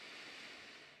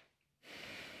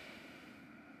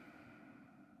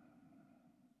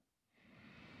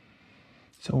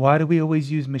 So why do we always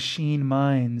use machine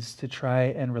minds to try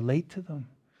and relate to them,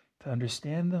 to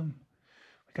understand them?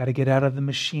 We got to get out of the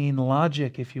machine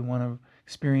logic if you want to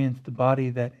experience the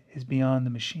body that is beyond the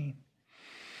machine.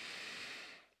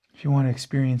 If you want to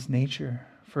experience nature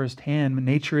firsthand,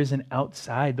 nature isn't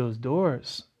outside those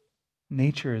doors.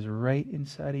 Nature is right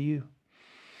inside of you.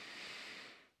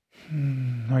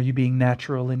 Are you being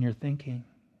natural in your thinking,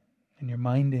 in your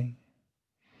minding?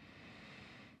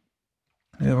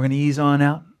 And then we're going to ease on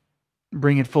out,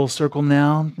 bring it full circle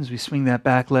now as we swing that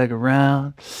back leg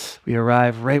around. We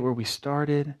arrive right where we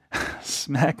started,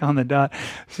 smack on the dot.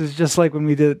 This is just like when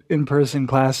we did in-person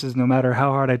classes. No matter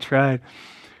how hard I tried,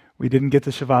 we didn't get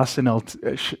to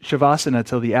Shavasana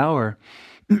till the hour.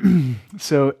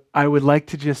 So I would like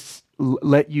to just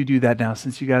let you do that now.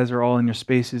 Since you guys are all in your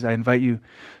spaces, I invite you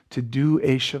to do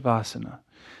a Shavasana,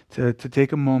 to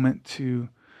take a moment to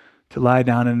lie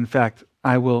down. And in fact,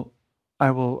 I will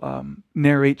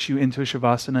narrate you into a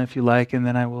Shavasana if you like, and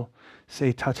then I will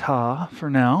say ta-ta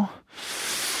for now.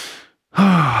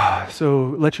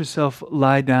 So let yourself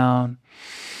lie down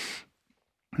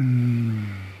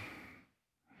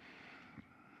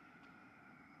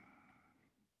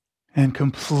And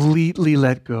completely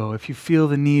let go. If you feel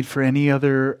the need for any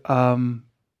other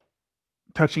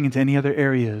touching into any other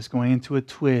areas, going into a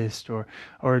twist or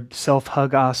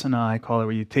self-hug asana, I call it,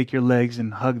 where you take your legs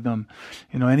and hug them,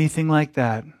 anything like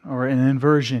that, or an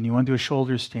inversion, you want to do a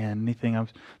shoulder stand, anything. I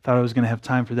thought I was going to have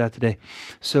time for that today.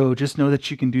 So just know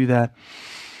that you can do that.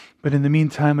 But in the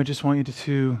meantime, I just want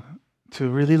you to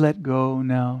really let go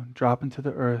now, drop into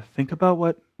the earth. Think about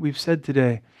what we've said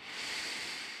today.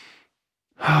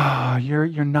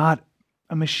 You're not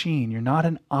a machine. You're not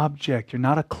an object. You're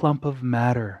not a clump of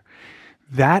matter.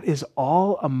 That is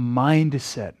all a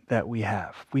mindset that we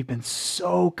have. We've been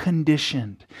so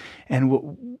conditioned.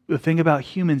 And the thing about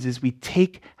humans is we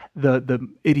take the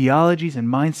ideologies and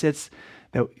mindsets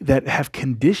that have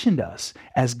conditioned us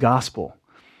as gospel.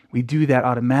 We do that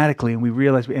automatically, and we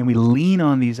realize, and we lean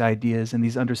on these ideas and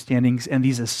these understandings and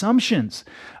these assumptions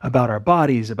about our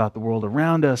bodies, about the world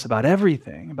around us, about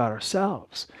everything, about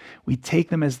ourselves. We take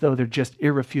them as though they're just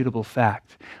irrefutable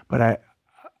fact. But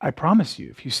I promise you,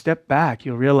 if you step back,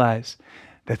 you'll realize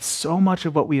that so much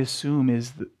of what we assume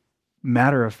is the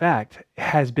matter of fact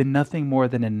has been nothing more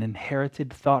than an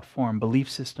inherited thought form, belief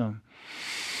system.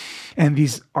 And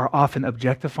these are often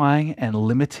objectifying and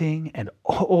limiting and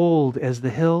old as the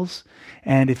hills.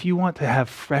 And if you want to have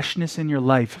freshness in your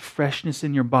life, freshness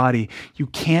in your body, you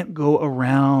can't go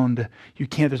around.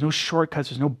 There's no shortcuts.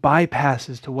 There's no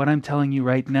bypasses to what I'm telling you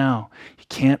right now. You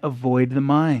can't avoid the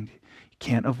mind. You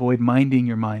can't avoid minding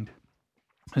your mind.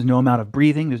 There's no amount of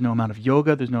breathing. There's no amount of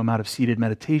yoga. There's no amount of seated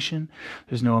meditation.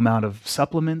 There's no amount of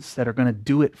supplements that are going to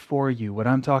do it for you. What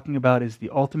I'm talking about is the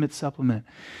ultimate supplement.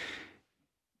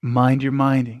 Mind your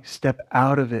minding, step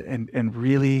out of it and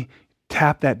really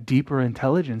tap that deeper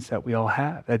intelligence that we all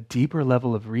have, that deeper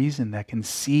level of reason that can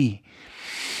see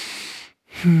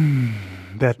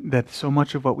that so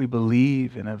much of what we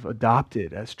believe and have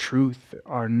adopted as truth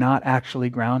are not actually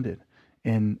grounded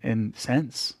in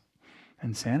sense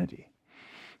and sanity,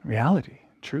 reality,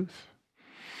 truth.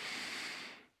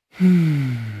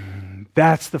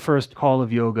 That's the first call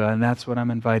of yoga, and that's what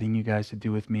I'm inviting you guys to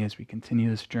do with me as we continue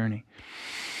this journey.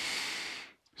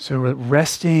 So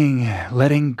resting,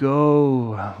 letting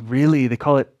go, really, they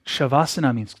call it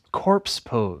shavasana, means corpse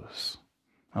pose.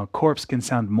 Now, corpse can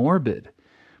sound morbid,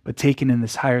 but taken in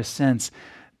this higher sense,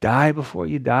 die before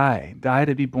you die. Die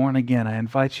to be born again. I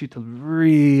invite you to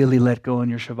really let go in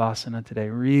your shavasana today.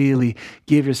 Really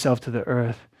give yourself to the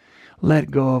earth. Let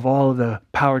go of all of the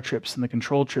power trips and the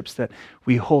control trips that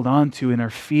we hold on to in our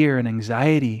fear and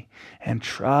anxiety. And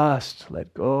trust,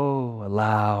 let go,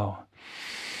 allow.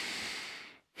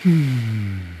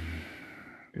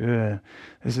 Good.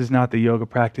 This is not the yoga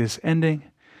practice ending.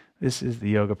 This is the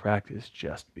yoga practice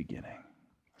just beginning.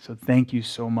 So thank you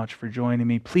so much for joining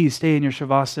me. Please stay in your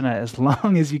shavasana as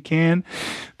long as you can.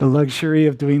 The luxury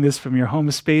of doing this from your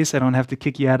home space. I don't have to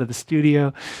kick you out of the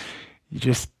studio.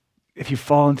 If you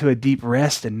fall into a deep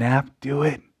rest and nap, do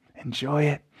it. Enjoy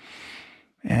it.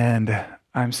 And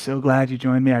I'm so glad you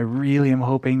joined me. I really am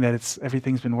hoping that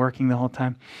everything's been working the whole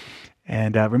time.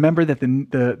 And remember that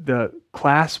the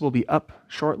class will be up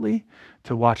shortly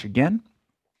to watch again.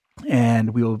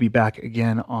 And we will be back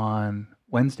again on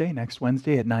next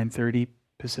Wednesday at 9:30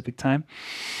 Pacific time.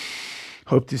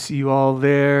 Hope to see you all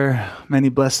there. Many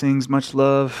blessings, much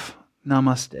love.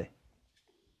 Namaste.